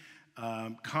country.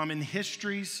 Common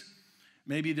histories,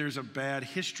 maybe there's a bad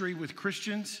history with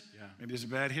Christians. Yeah. Maybe there's a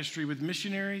bad history with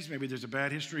missionaries. Maybe there's a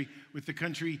bad history with the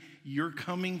country you're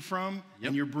coming from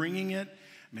and you're bringing it.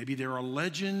 Maybe there are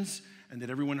legends and that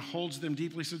everyone holds them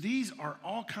deeply. So these are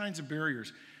all kinds of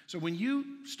barriers. So when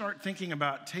you start thinking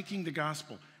about taking the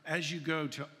gospel as you go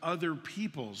to other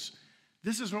peoples,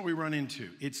 this is what we run into.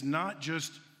 It's not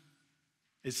just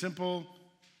as simple.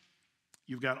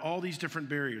 You've got all these different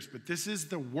barriers, but this is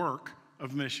the work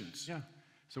of missions. Yeah.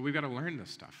 So we've got to learn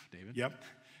this stuff, David. Yep.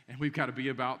 And we've got to be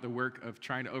about the work of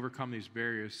trying to overcome these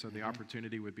barriers so the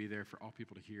opportunity would be there for all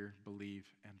people to hear, believe,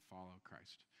 and follow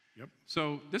Christ. Yep.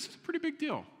 So this is a pretty big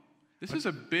deal. This is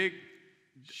a big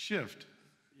shift.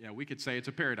 Yeah, we could say it's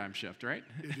a paradigm shift, right?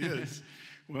 It is.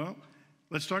 Well,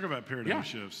 let's talk about paradigm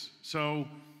shifts. So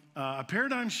a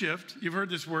paradigm shift, you've heard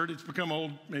this word, it's become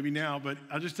old maybe now, but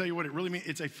I'll just tell you what it really means.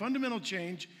 It's a fundamental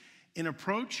change in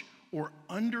approach or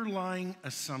underlying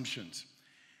assumptions.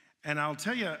 And I'll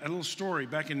tell you a little story.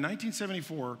 Back in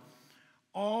 1974,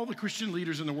 all the Christian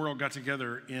leaders in the world got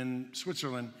together in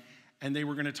Switzerland, and they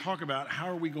were going to talk about how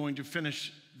are we going to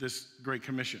finish this Great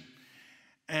Commission.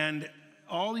 And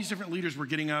all these different leaders were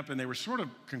getting up, and they were sort of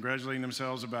congratulating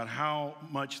themselves about how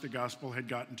much the gospel had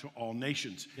gotten to all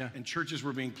nations. Yeah. And churches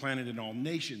were being planted in all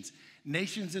nations.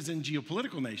 Nations as in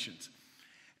geopolitical nations.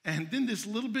 And then this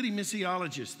little bitty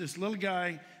missiologist, this little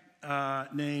guy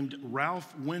named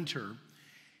Ralph Winter,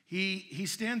 he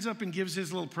stands up and gives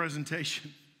his little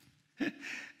presentation.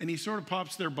 And he sort of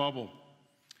pops their bubble.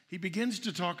 He begins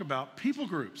to talk about people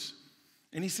groups.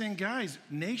 And he's saying, guys,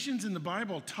 nations in the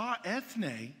Bible, ta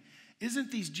ethne,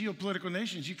 isn't these geopolitical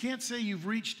nations. You can't say you've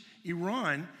reached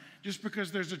Iran just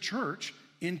because there's a church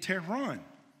in Tehran,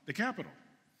 the capital.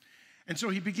 And so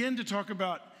he began to talk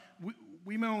about,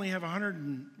 we may only have 100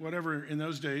 and whatever in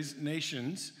those days,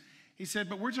 nations. He said,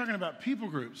 but we're talking about people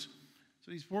groups.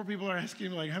 So these poor people are asking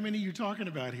him, like, how many are you talking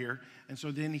about here? And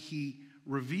so then he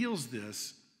reveals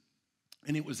this,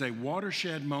 and it was a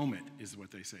watershed moment, is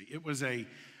what they say. It was a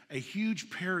huge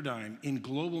paradigm in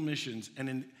global missions, and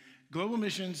in global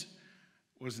missions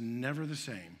was never the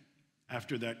same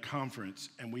after that conference,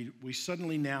 and we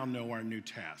suddenly now know our new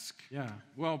task. Yeah,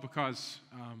 well, because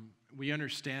we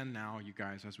understand now, you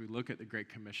guys, as we look at the Great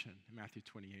Commission in Matthew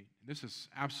 28, this is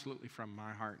absolutely from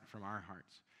my heart, from our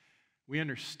hearts. We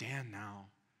understand now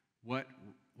what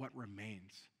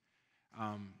remains.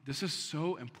 This is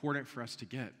so important for us to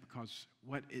get, because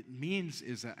what it means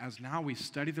is that as now we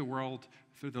study the world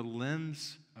through the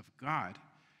lens of God,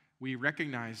 we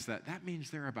recognize that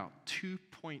means there are about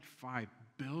 2.5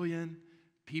 billion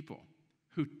people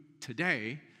who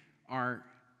today are,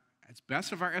 as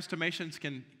best of our estimations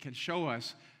can show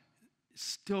us,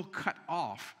 still cut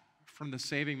off from the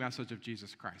saving message of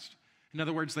Jesus Christ. In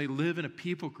other words, they live in a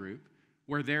people group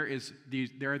where there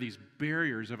are these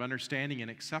barriers of understanding and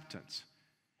acceptance.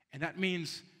 And that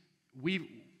means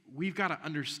we've got to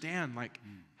understand, like,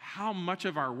 how much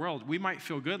of our world, we might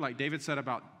feel good, like David said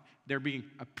about there being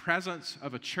a presence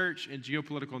of a church in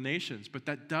geopolitical nations, but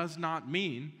that does not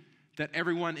mean that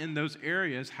everyone in those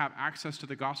areas have access to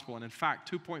the gospel. And in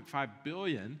fact, 2.5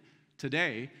 billion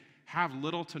today have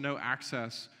little to no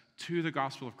access to the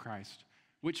gospel of Christ,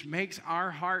 which makes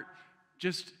our heart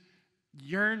just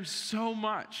yearn so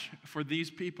much for these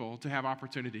people to have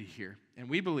opportunity here. And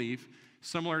we believe,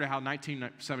 similar to how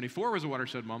 1974 was a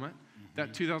watershed moment,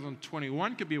 that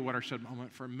 2021 could be a watershed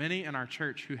moment for many in our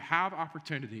church who have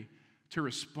opportunity to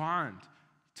respond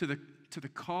to the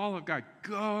call of God.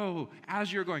 Go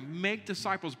as you're going, make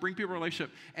disciples, bring people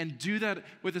relationship, and do that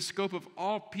with the scope of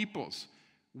all peoples.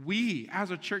 We,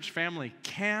 as a church family,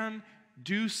 can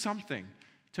do something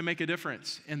to make a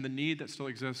difference in the need that still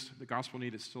exists, the gospel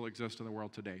need that still exists in the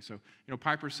world today. So,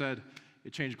 Piper said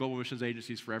it changed global missions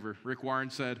agencies forever. Rick Warren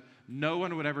said no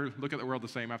one would ever look at the world the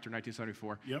same after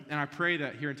 1974. Yep. And I pray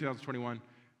that here in 2021,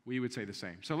 we would say the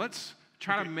same. So let's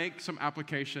try to make some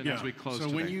application as we close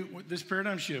today. So this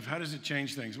paradigm shift, how does it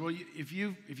change things? Well, if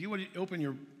you would open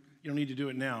you don't need to do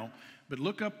it now, but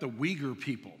look up the Uyghur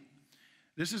people.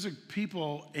 This is a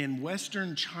people in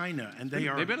Western China, and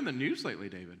they've been in the news lately,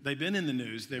 David. They've been in the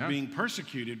news. They're being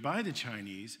persecuted by the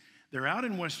Chinese. They're out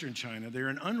in Western China. They're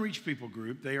an unreached people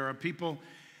group. They are a people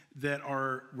that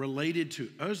are related to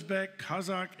Uzbek,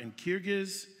 Kazakh, and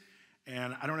Kyrgyz.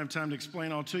 And I don't have time to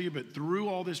explain all to you, but through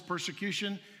all this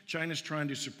persecution, China's trying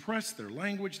to suppress their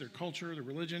language, their culture, their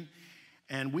religion.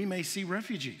 And we may see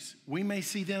refugees. We may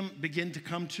see them begin to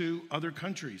come to other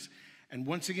countries. And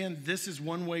once again, this is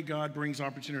one way God brings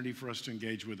opportunity for us to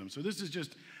engage with them. So this is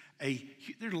just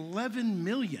there are 11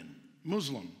 million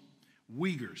Muslim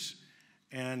Uyghurs.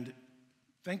 And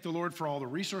thank the Lord for all the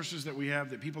resources that we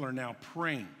have, that people are now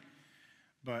praying.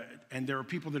 And there are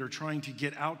people that are trying to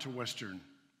get out to Western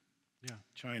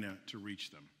China to reach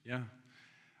them. Yeah.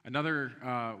 Another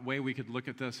way we could look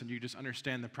at this, and you just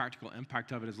understand the practical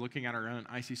impact of it, is looking at our own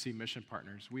ICC mission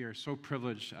partners. We are so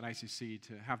privileged at ICC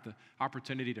to have the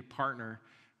opportunity to partner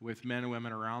with men and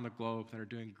women around the globe that are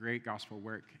doing great gospel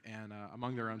work and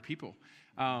among their own people.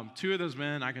 Two of those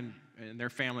men, and their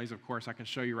families, of course, I can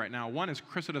show you right now. One is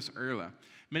Chrysidas Erla.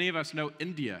 Many of us know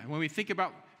India. And when we think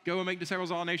about go and make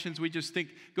disciples of all nations, we just think,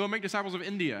 go and make disciples of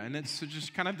India. And it's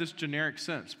just kind of this generic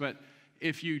sense. But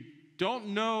if you don't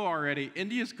know already,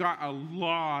 India's got a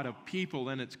lot of people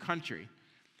in its country.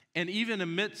 And even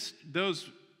amidst those,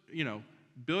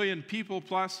 billion people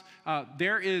plus,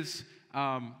 there is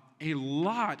a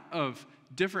lot of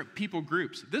different people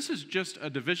groups. This is just a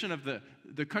division of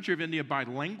the country of India by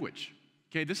language.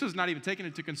 Okay, this is not even taking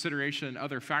into consideration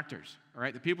other factors. All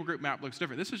right, the people group map looks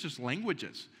different. This is just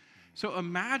languages. So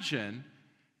imagine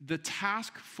the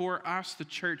task for us, the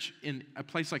church, in a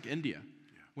place like India.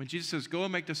 When Jesus says, go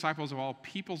and make disciples of all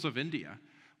peoples of India,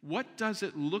 what does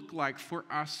it look like for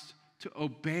us to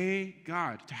obey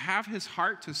God, to have his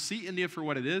heart, to see India for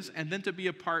what it is, and then to be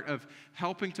a part of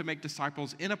helping to make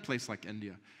disciples in a place like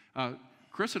India?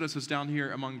 Chrysidas is down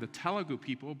here among the Telugu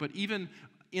people, but even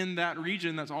in that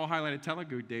region that's all highlighted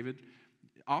Telugu, David,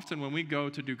 often when we go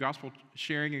to do gospel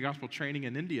sharing and gospel training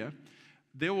in India,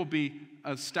 there will be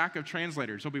a stack of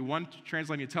translators. There'll be one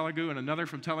translating Telugu and another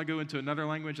from Telugu into another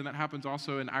language, and that happens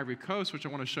also in Ivory Coast, which I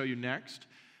want to show you next.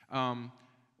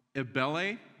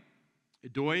 Idoye,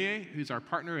 who's our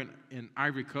partner in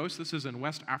Ivory Coast. This is in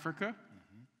West Africa.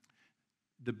 Mm-hmm.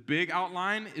 The big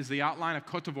outline is the outline of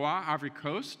Côte d'Ivoire, Ivory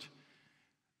Coast.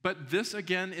 But this,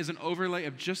 again, is an overlay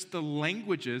of just the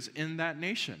languages in that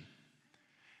nation.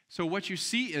 So what you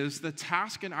see is the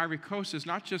task in Ivory Coast is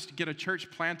not just to get a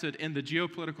church planted in the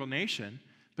geopolitical nation,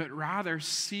 but rather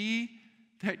see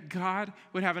that God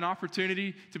would have an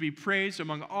opportunity to be praised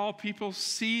among all people,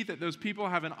 see that those people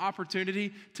have an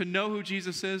opportunity to know who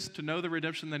Jesus is, to know the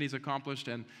redemption that he's accomplished,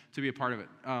 and to be a part of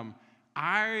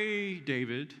it.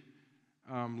 David,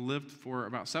 lived for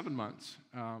about 7 months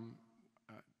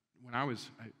when I was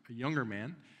a younger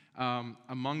man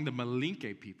among the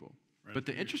Malinke people. Right. But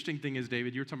the interesting thing is,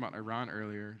 David, you were talking about Iran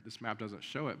earlier. This map doesn't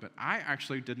show it, but I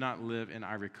actually did not live in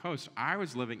Ivory Coast. I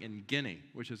was living in Guinea,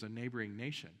 which is a neighboring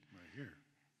nation. Right here.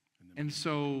 And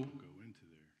so,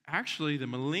 actually, the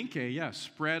Malinke,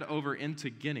 spread over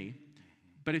into Guinea.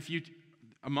 Mm-hmm. But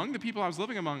among the people I was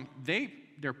living among,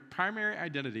 their primary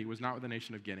identity was not with the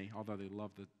nation of Guinea, although they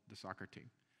loved the soccer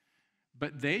team.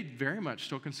 But they very much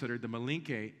still considered the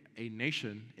Malinke a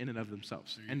nation in and of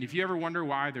themselves. And if you ever wonder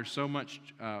why there's so much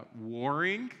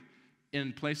warring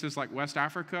in places like West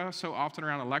Africa so often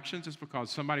around elections, it's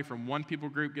because somebody from one people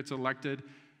group gets elected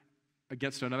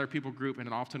against another people group, and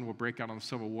it often will break out on a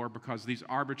civil war because these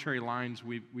arbitrary lines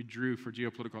we drew for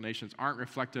geopolitical nations aren't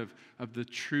reflective of the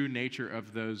true nature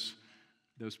of those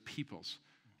peoples.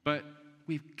 But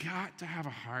we've got to have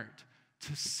a heart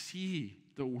to see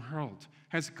the world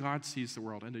as God sees the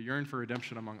world and to yearn for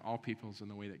redemption among all peoples in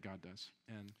the way that God does.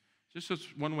 And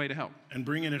just one way to help. And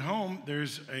bringing it home,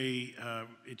 there's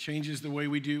it changes the way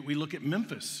we look at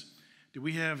Memphis. Do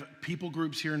we have people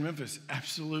groups here in Memphis?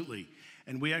 Absolutely.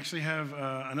 And we actually have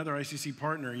another ICC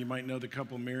partner. You might know the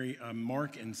couple,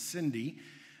 Mark and Cindy.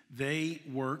 They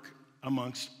work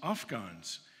amongst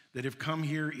Afghans that have come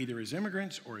here either as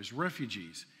immigrants or as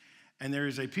refugees. And there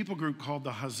is a people group called the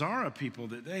Hazara people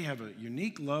that they have a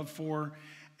unique love for,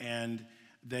 and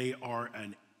they are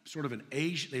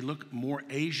they look more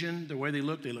Asian. The way they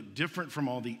look different from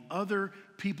all the other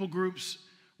people groups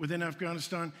within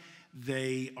Afghanistan.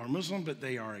 They are Muslim, but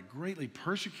they are a greatly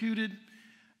persecuted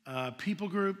people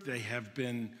group.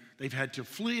 They've had to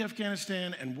flee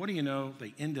Afghanistan, and what do you know?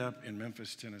 They end up in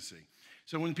Memphis, Tennessee.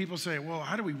 So when people say, well,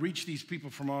 how do we reach these people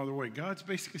from all over the way? God's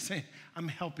basically saying, I'm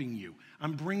helping you.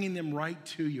 I'm bringing them right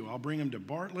to you. I'll bring them to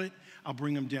Bartlett. I'll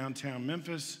bring them downtown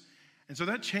Memphis. And so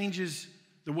that changes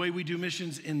the way we do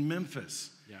missions in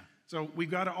Memphis. Yeah. So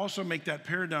we've got to also make that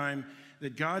paradigm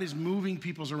that God is moving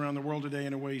peoples around the world today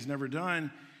in a way he's never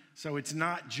done. So it's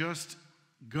not just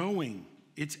going.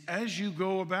 It's as you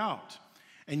go about.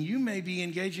 And you may be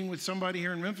engaging with somebody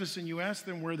here in Memphis and you ask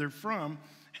them where they're from,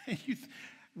 and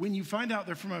When you find out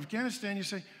they're from Afghanistan, you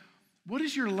say, what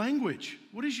is your language?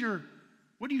 What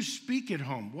do you speak at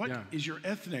home? What is your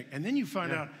ethnic? And then you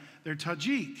find out they're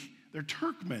Tajik, they're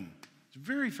Turkmen. It's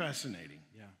very fascinating.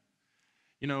 Yeah.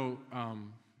 You know,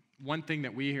 one thing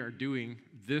that we are doing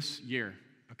this year,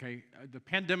 okay, the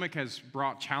pandemic has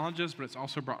brought challenges, but it's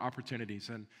also brought opportunities.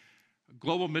 And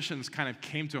global missions kind of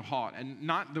came to a halt, and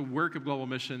not the work of global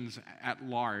missions at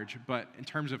large, but in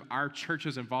terms of our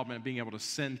church's involvement in being able to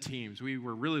send teams. We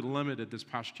were really limited this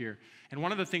past year. And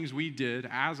one of the things we did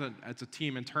as a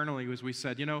team internally was we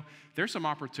said, you know, there's some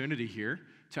opportunity here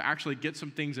to actually get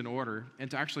some things in order and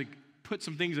to actually put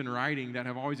some things in writing that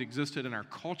have always existed in our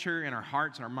culture, in our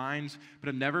hearts, in our minds, but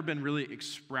have never been really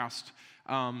expressed.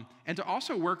 And to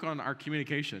also work on our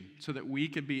communication so that we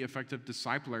can be effective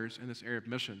disciplers in this area of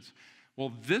missions.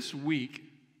 Well, this week,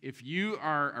 if you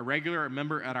are a regular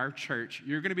member at our church,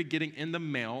 you're going to be getting in the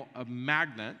mail a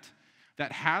magnet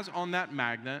that has on that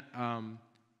magnet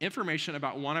information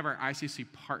about one of our ICC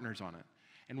partners on it.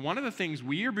 And one of the things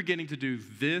we are beginning to do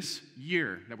this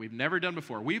year that we've never done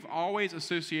before, we've always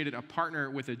associated a partner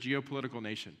with a geopolitical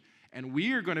nation. And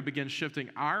we are going to begin shifting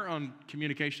our own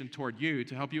communication toward you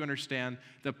to help you understand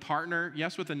the partner,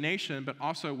 yes, with a nation, but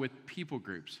also with people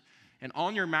groups. And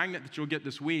on your magnet that you'll get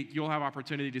this week, you'll have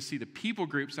opportunity to see the people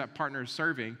groups that partner is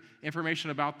serving, information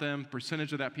about them,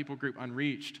 percentage of that people group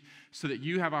unreached, so that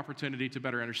you have opportunity to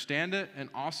better understand it and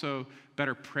also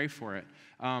better pray for it.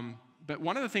 But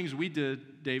one of the things we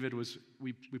did, David, was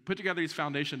we put together these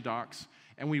foundation docs,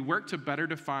 and we worked to better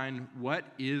define what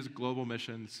is global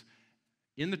missions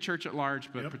in the church at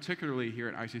large, but particularly here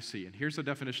at ICC. And here's the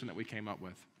definition that we came up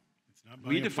with.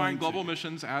 We define global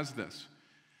missions as this: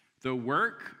 the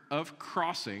work of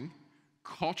crossing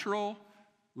cultural,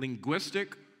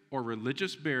 linguistic, or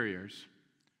religious barriers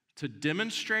to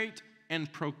demonstrate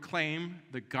and proclaim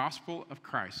the gospel of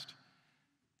Christ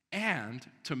and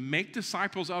to make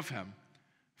disciples of him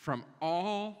from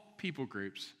all people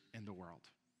groups in the world.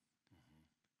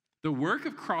 The work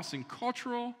of crossing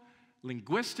cultural,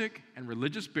 linguistic, and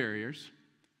religious barriers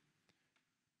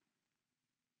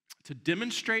to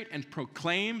demonstrate and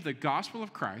proclaim the gospel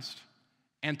of Christ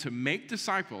and to make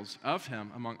disciples of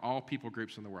him among all people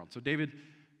groups in the world. So, David,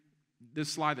 this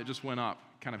slide that just went up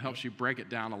kind of helps you break it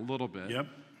down a little bit. Yep.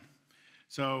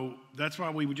 So that's why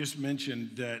we just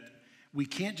mentioned that we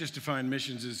can't just define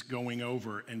missions as going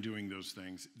over and doing those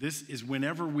things. This is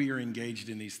whenever we are engaged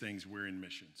in these things, we're in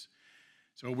missions.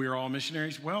 So we're all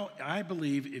missionaries? Well, I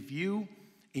believe if you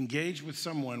engage with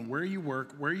someone where you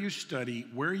work, where you study,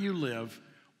 where you live,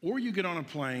 or you get on a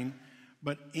plane,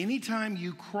 but anytime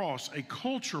you cross a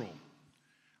cultural,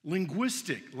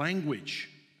 linguistic language,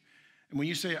 and when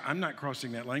you say, I'm not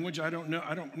crossing that language,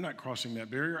 I'm not crossing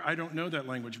that barrier, I don't know that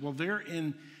language. Well,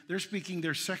 they're speaking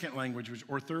their second language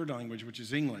or third language, which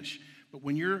is English. But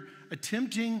when you're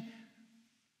attempting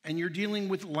and you're dealing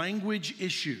with language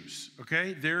issues,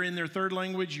 okay? They're in their third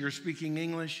language, you're speaking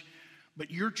English,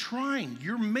 but you're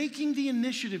making the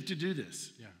initiative to do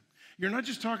this. Yeah. You're not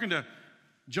just talking to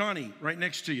Johnny right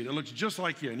next to you that looks just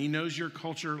like you, and he knows your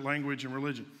culture, language, and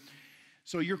religion.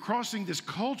 So you're crossing this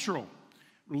cultural,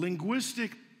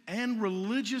 linguistic, and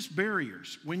religious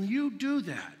barriers. When you do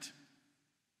that,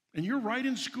 and you're right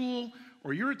in school,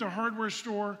 or you're at the hardware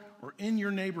store, or in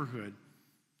your neighborhood,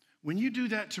 when you do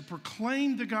that to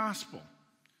proclaim the gospel,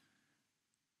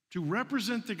 to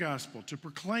represent the gospel, to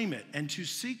proclaim it, and to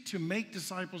seek to make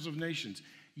disciples of nations,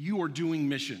 you are doing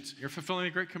missions. You're fulfilling a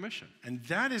great commission. And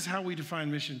that is how we define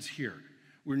missions here.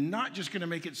 We're not just going to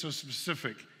make it so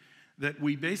specific that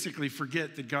we basically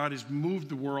forget that God has moved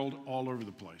the world all over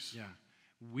the place. Yeah.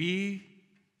 We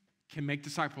can make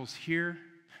disciples here.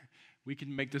 We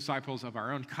can make disciples of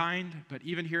our own kind, but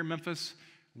even here in Memphis,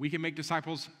 we can make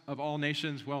disciples of all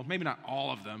nations. Well, maybe not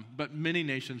all of them, but many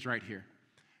nations right here.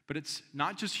 But it's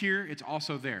not just here, it's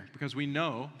also there, because we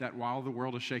know that while the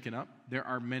world is shaken up, there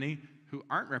are many who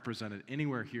aren't represented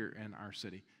anywhere here in our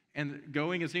city. And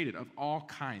going is needed of all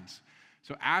kinds.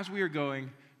 So as we are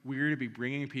going, we're to be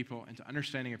bringing people into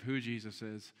understanding of who Jesus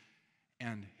is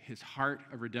and his heart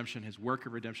of redemption, his work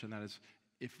of redemption. That is,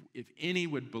 if any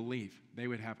would believe, they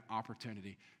would have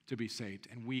opportunity to be saved.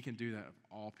 And we can do that of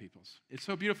all peoples. It's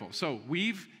so beautiful. So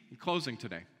in closing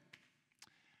today,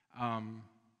 I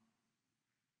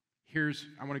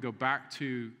want to go back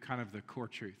to kind of the core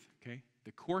truth, okay?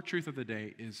 The core truth of the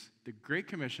day is the Great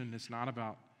Commission is not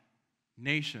about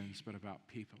nations, but about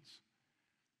peoples.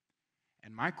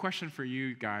 And my question for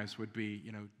you guys would be,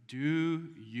 do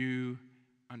you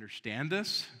understand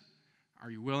this?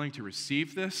 Are you willing to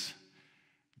receive this?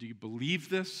 Do you believe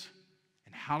this?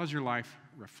 And how does your life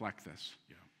reflect this?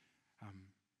 Yeah.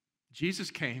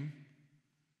 Jesus came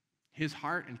His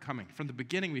heart in coming. From the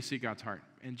beginning, we see God's heart.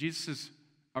 And Jesus'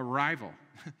 arrival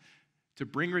to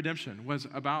bring redemption was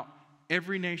about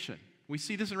every nation. We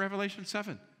see this in Revelation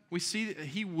 7. We see that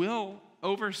he will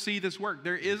oversee this work.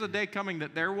 There is a day coming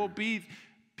that there will be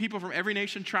people from every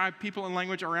nation, tribe, people, and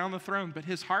language around the throne. But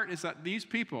his heart is that these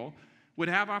people would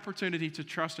have opportunity to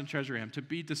trust and treasure him, to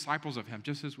be disciples of him,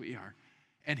 just as we are.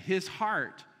 And his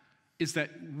heart is that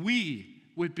we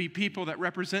would be people that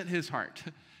represent his heart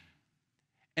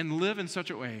and live in such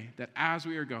a way that as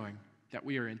we are going, that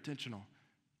we are intentional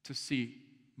to see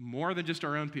more than just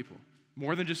our own people,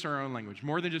 more than just our own language,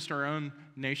 more than just our own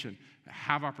nation,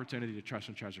 have opportunity to trust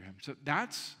and treasure him. So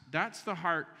that's the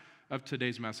heart of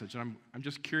today's message. And I'm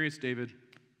just curious, David,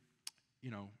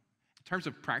 in terms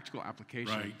of practical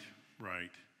application.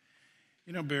 Right.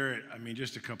 Barrett,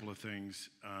 just a couple of things.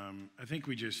 I think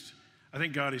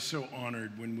God is so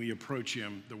honored when we approach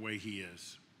him the way he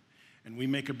is. And we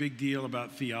make a big deal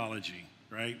about theology,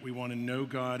 right? We want to know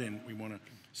God and we want to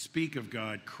speak of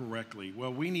God correctly.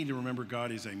 Well, we need to remember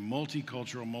God is a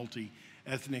multicultural,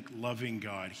 multi-ethnic, loving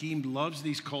God. He loves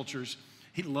these cultures.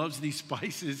 He loves these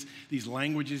spices, these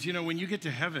languages. When you get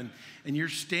to heaven and you're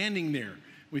standing there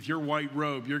with your white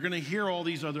robe, you're going to hear all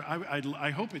these other,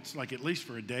 I hope it's like at least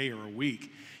for a day or a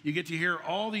week, you get to hear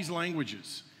all these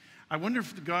languages. I wonder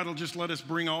if God will just let us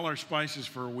bring all our spices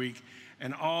for a week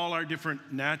and all our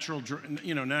different national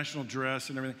dress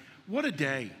and everything. What a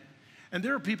day. And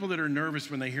there are people that are nervous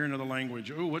when they hear another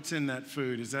language. Oh, what's in that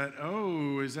food?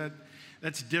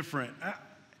 That's different.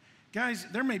 Guys,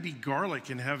 there may be garlic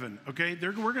in heaven, okay?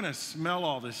 We're going to smell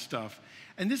all this stuff.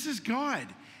 And this is God.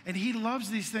 And he loves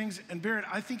these things. And Barrett,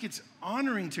 I think it's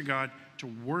honoring to God to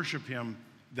worship him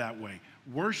that way.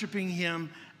 Worshiping him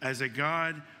as a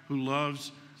God who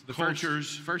loves the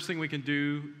cultures. First thing we can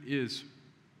do is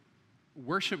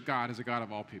worship God as a God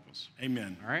of all peoples.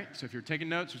 Amen. All right? So if you're taking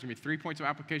notes, there's going to be 3 points of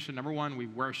application. Number 1, we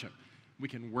worship. We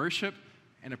can worship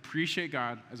and appreciate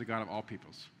God as a God of all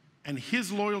peoples. And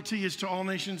his loyalty is to all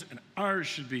nations, and ours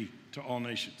should be to all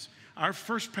nations. Our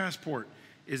first passport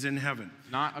is in heaven.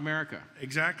 Not America.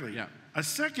 Exactly. Yeah.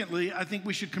 Secondly, I think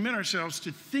we should commit ourselves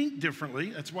to think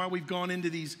differently. That's why we've gone into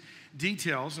these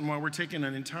details and why we're taking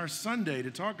an entire Sunday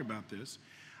to talk about this.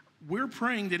 We're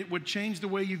praying that it would change the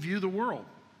way you view the world,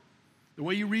 the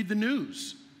way you read the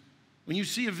news, when you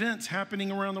see events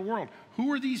happening around the world.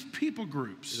 Who are these people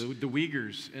groups? The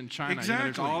Uyghurs in China. Exactly.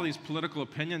 There's all these political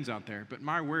opinions out there. But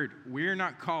my word, we're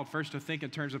not called first to think in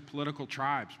terms of political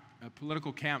tribes,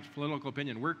 political camps, political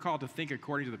opinion. We're called to think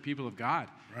according to the people of God.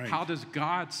 Right. How does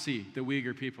God see the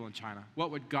Uyghur people in China?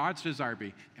 What would God's desire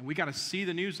be? And we got to see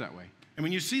the news that way. And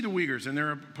when you see the Uyghurs, and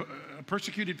they're a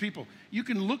persecuted people, you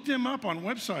can look them up on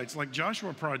websites like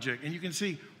Joshua Project, and you can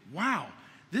see, wow,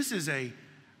 this is a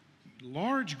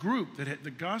large group that the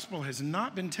gospel has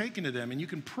not been taken to them, and you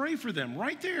can pray for them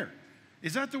right there.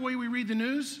 Is that the way we read the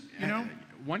news?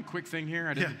 One quick thing here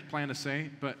I didn't plan to say,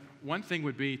 but one thing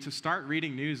would be to start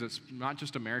reading news that's not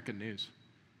just American news.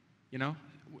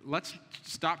 Let's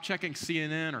stop checking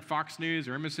CNN or Fox News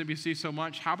or MSNBC so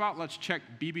much. How about let's check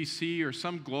BBC or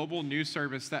some global news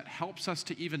service that helps us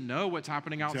to even know what's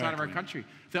happening outside of our country.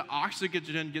 The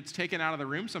oxygen gets taken out of the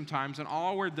room sometimes, and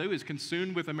all we're doing is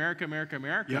consumed with America, America,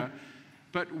 America. Yep.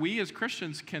 But we as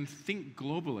Christians can think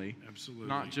globally, Absolutely.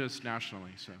 Not just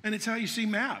nationally. So. And it's how you see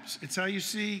maps. It's how you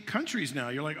see countries now.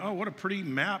 You're like, oh, what a pretty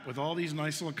map with all these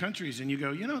nice little countries. And you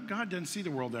go, God doesn't see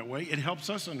the world that way. It helps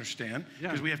us understand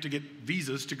because we have to get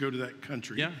visas to go to that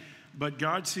country. Yeah. But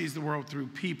God sees the world through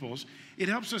peoples. It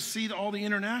helps us see all the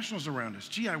internationals around us.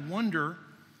 Gee, I wonder,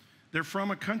 they're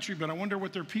from a country, but I wonder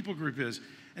what their people group is.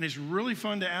 And it's really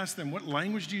fun to ask them, what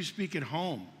language do you speak at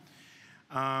home?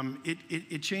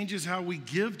 It changes how we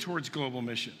give towards global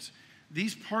missions.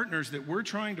 These partners that we're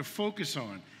trying to focus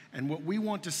on and what we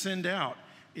want to send out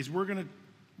is we're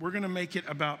gonna make it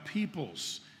about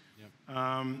peoples.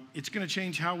 Yep. It's gonna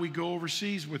change how we go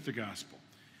overseas with the gospel.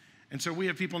 And so we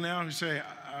have people now who say,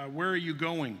 where are you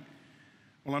going?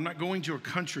 Well, I'm not going to a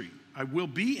country. I will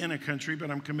be in a country,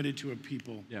 but I'm committed to a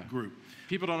people group.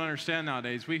 People don't understand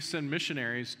nowadays. We send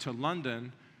missionaries to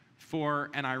London for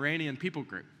an Iranian people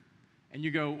group. And you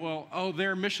go,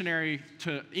 they're missionary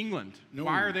to England. No.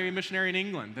 Why are they a missionary in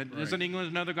England? Doesn't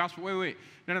England know the gospel? Wait.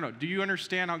 No. Do you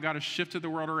understand how God has shifted the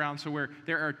world around so where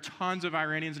there are tons of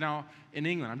Iranians now in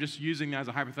England? I'm just using that as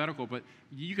a hypothetical, but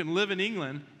you can live in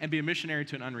England and be a missionary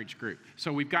to an unreached group.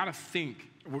 So we've got to think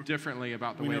differently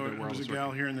about the way the world is working. There's a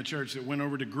gal here in the church that went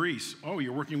over to Greece. Oh,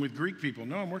 you're working with Greek people.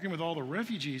 No, I'm working with all the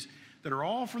refugees that are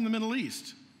all from the Middle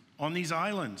East on these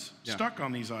islands, stuck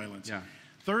on these islands. Yeah.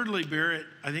 Thirdly, Barrett,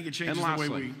 I think it changes the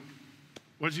way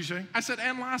What did you say? I said,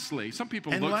 and lastly. Some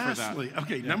people And look lastly, for that.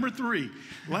 okay, number 3.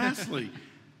 Lastly,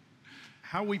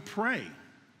 how we pray.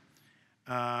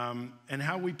 And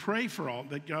how we pray for all,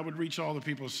 that God would reach all the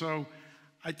people. So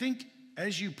I think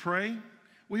as you pray,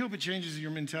 we hope it changes your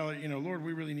mentality. You know, Lord,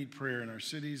 we really need prayer in our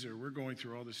cities, or we're going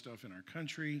through all this stuff in our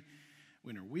country.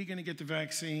 When are we going to get the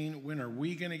vaccine? When are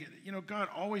we going to get, you know, God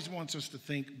always wants us to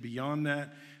think beyond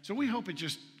that. So we hope we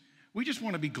just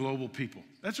want to be global people.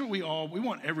 That's what we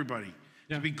want everybody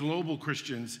to be global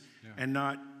Christians and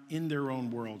not in their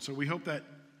own world. So we want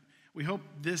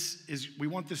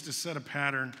this to set a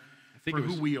pattern for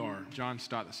who we are. John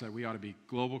Stott that said we ought to be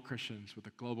global Christians with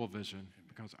a global vision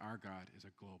because our God is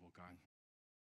a global God.